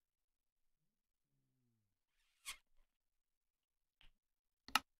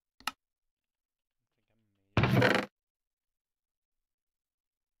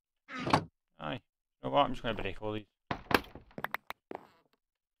 Aye. You know what? I'm just going to break all these.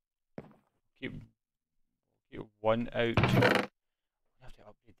 Keep, keep one out. I have to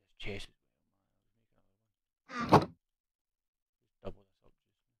upgrade this chest as well, man. Just double this up.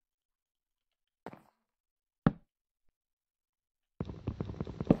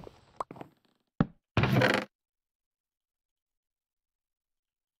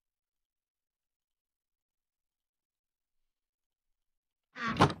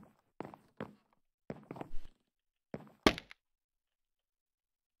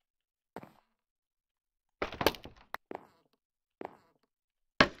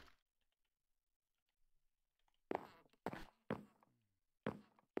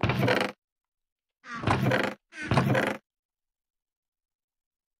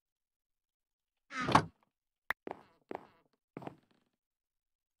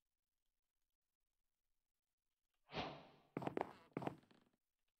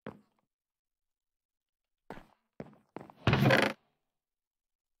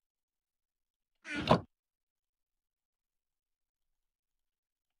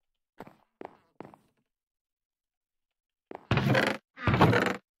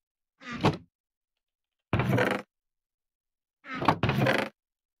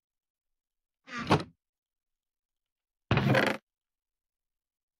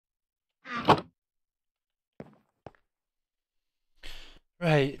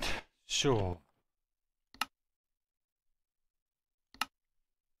 Right, so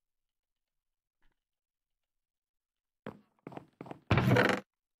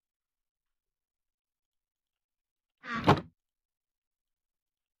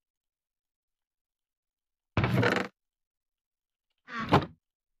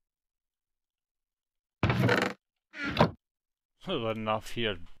there's enough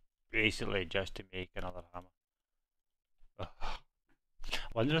here basically just to make another hammer. Ugh. I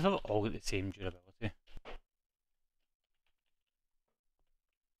wonder if they've all got the same durability.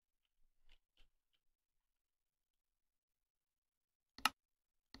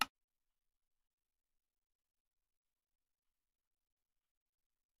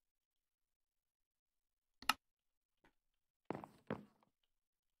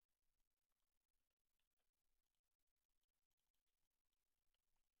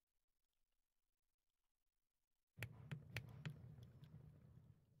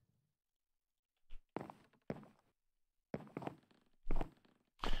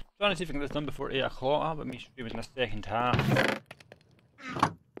 Trying to see if I can get this done before 8 o'clock. How about me streaming the second half?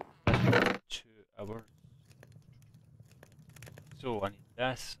 That's 2 hours. So I need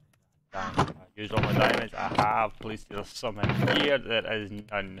this. I used all my diamonds. I have. Please, there's some in here. There is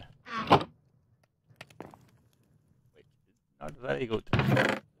none. Which is not very good.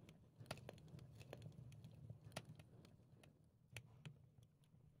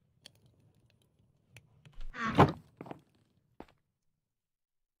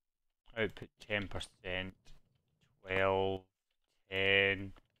 Output 10%, 12,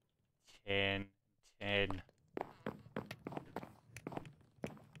 10, 10, 10.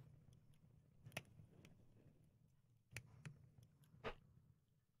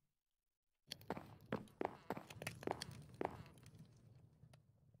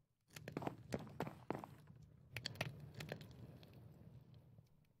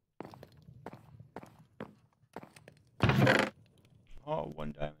 Oh,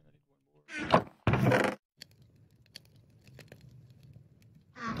 one diamond. I need one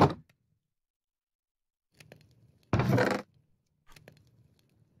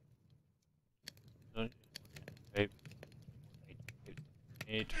more. Eight, eight,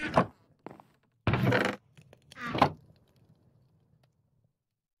 eight.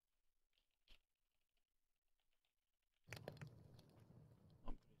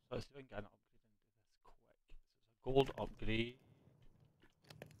 So let's see if I can get an upgrade into this quick. So it's a gold upgrade.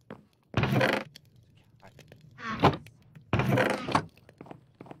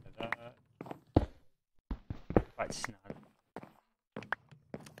 Quite snug.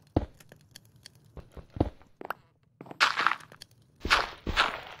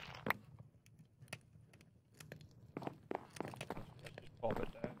 Let's just pop it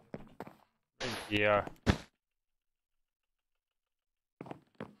down right here.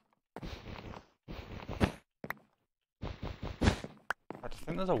 I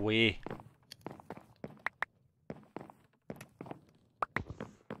think there's a way.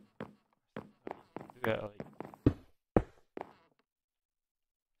 Do it like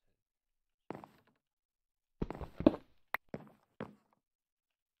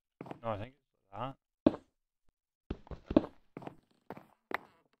No, I think it's like that.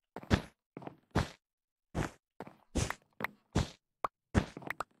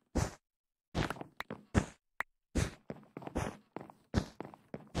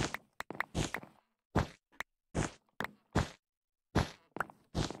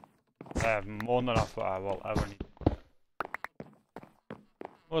 I have more than enough what I will ever need.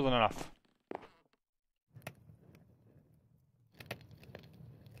 More than enough.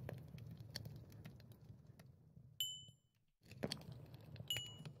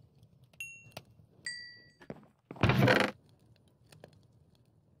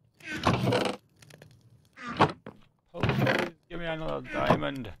 Oh, please give me another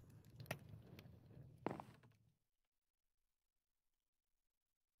diamond.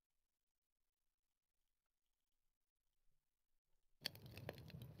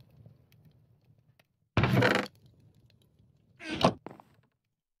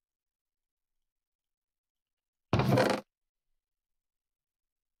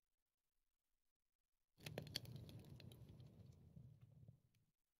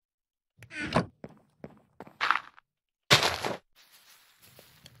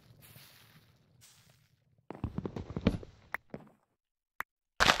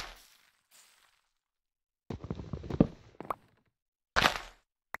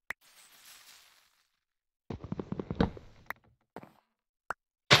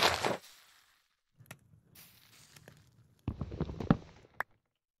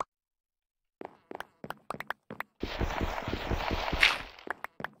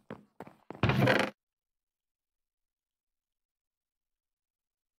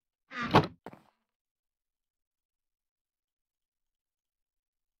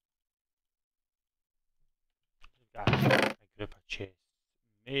 Got a group of chests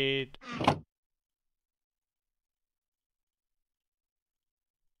made.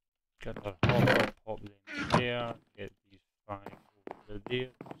 Get another hopper, pop them there, get these 5 over there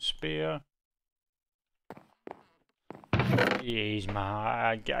to spare. Jeez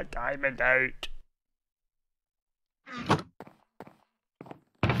man, get a diamond out.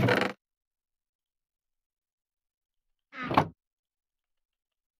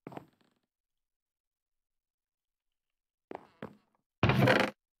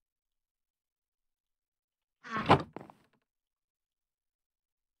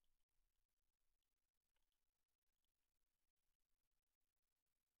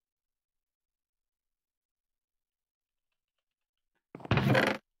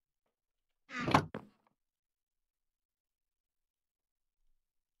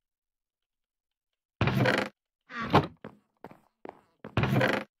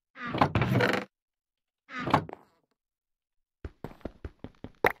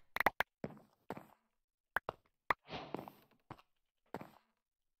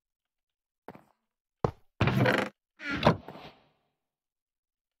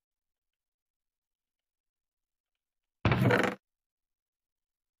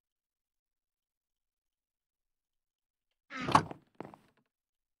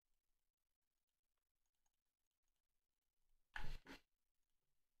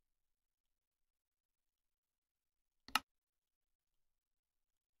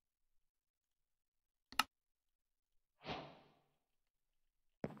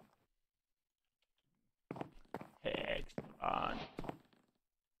 Excellent.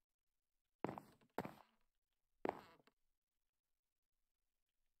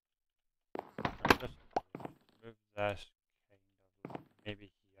 Just move this kind of maybe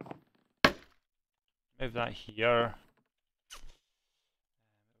here. Move that here.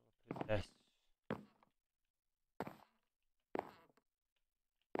 We'll put this.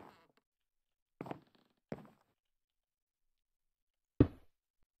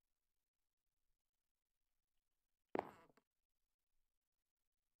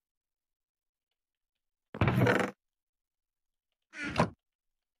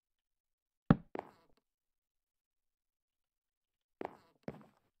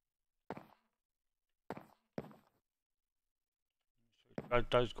 That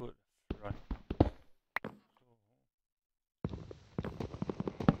does go to the front.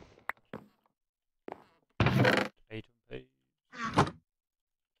 Item page.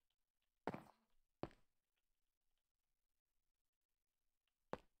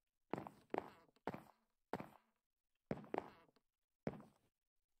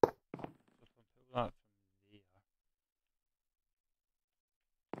 So if I pull that from there.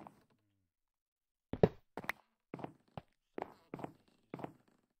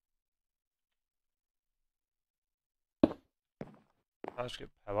 Let's get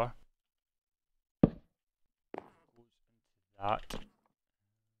power. Goes into that.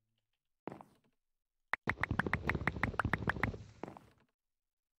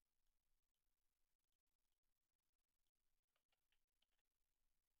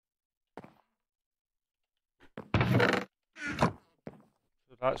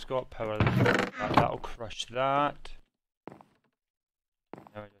 that's got power. That'll crush that.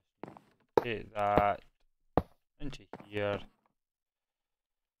 Now we just need to take that into here.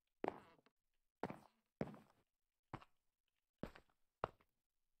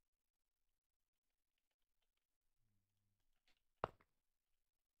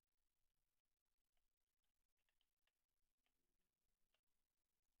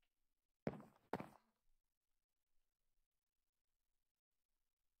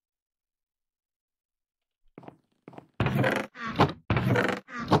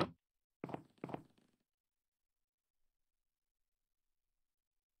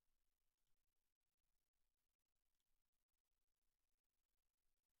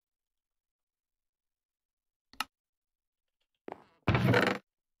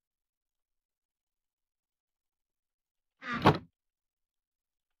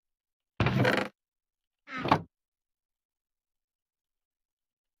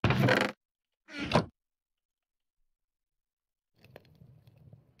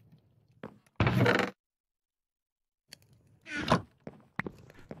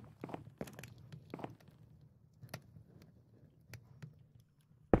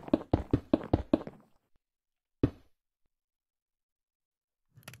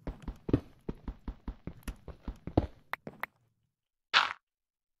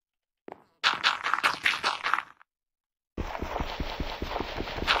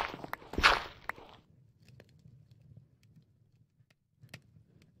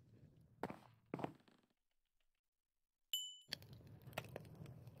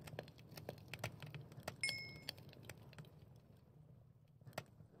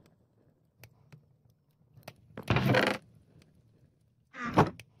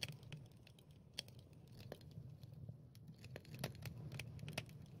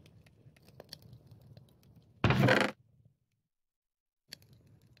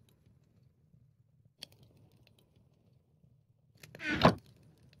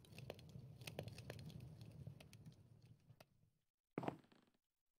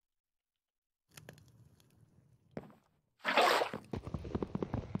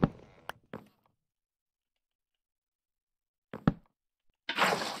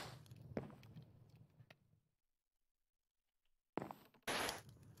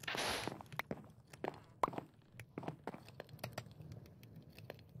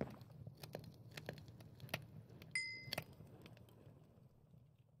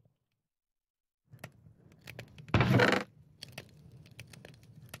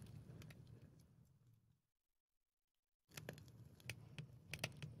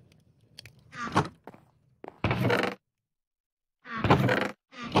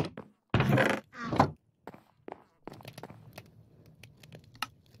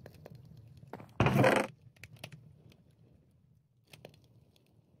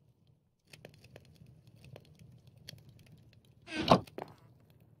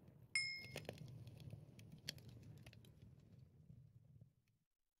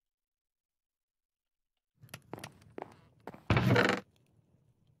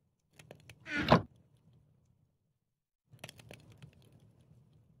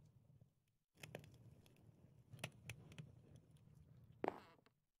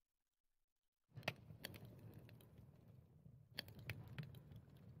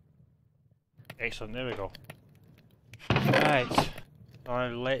 Excellent, there we go. Right, now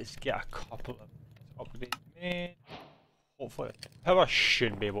let's get a couple of upgrades made. Hopefully, power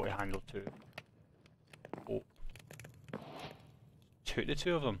should be able to handle two. Oh, took the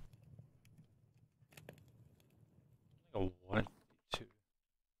two of them. I think I wanted two.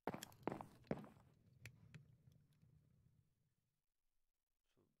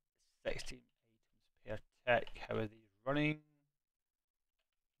 16 items per tick. How are these running?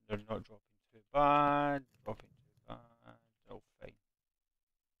 They're not dropping too bad. Dropping too bad. Oh, fine.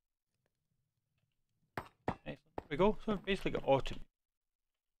 Excellent. There we go. So basically got auto.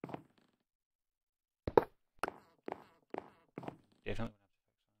 Definitely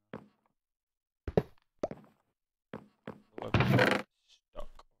gonna have to fix that.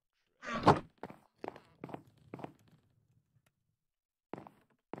 Stuck.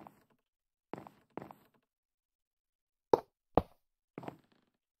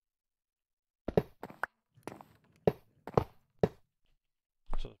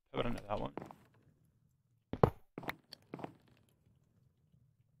 So let's power into that one.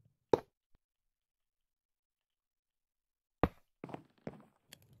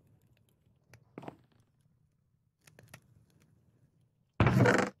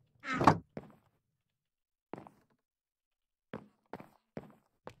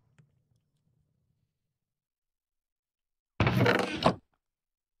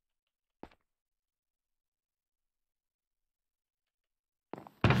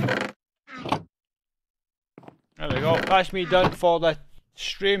 we go. That's me done for the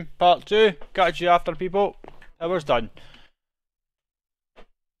stream part 2. Catch you after, people. Hour's done.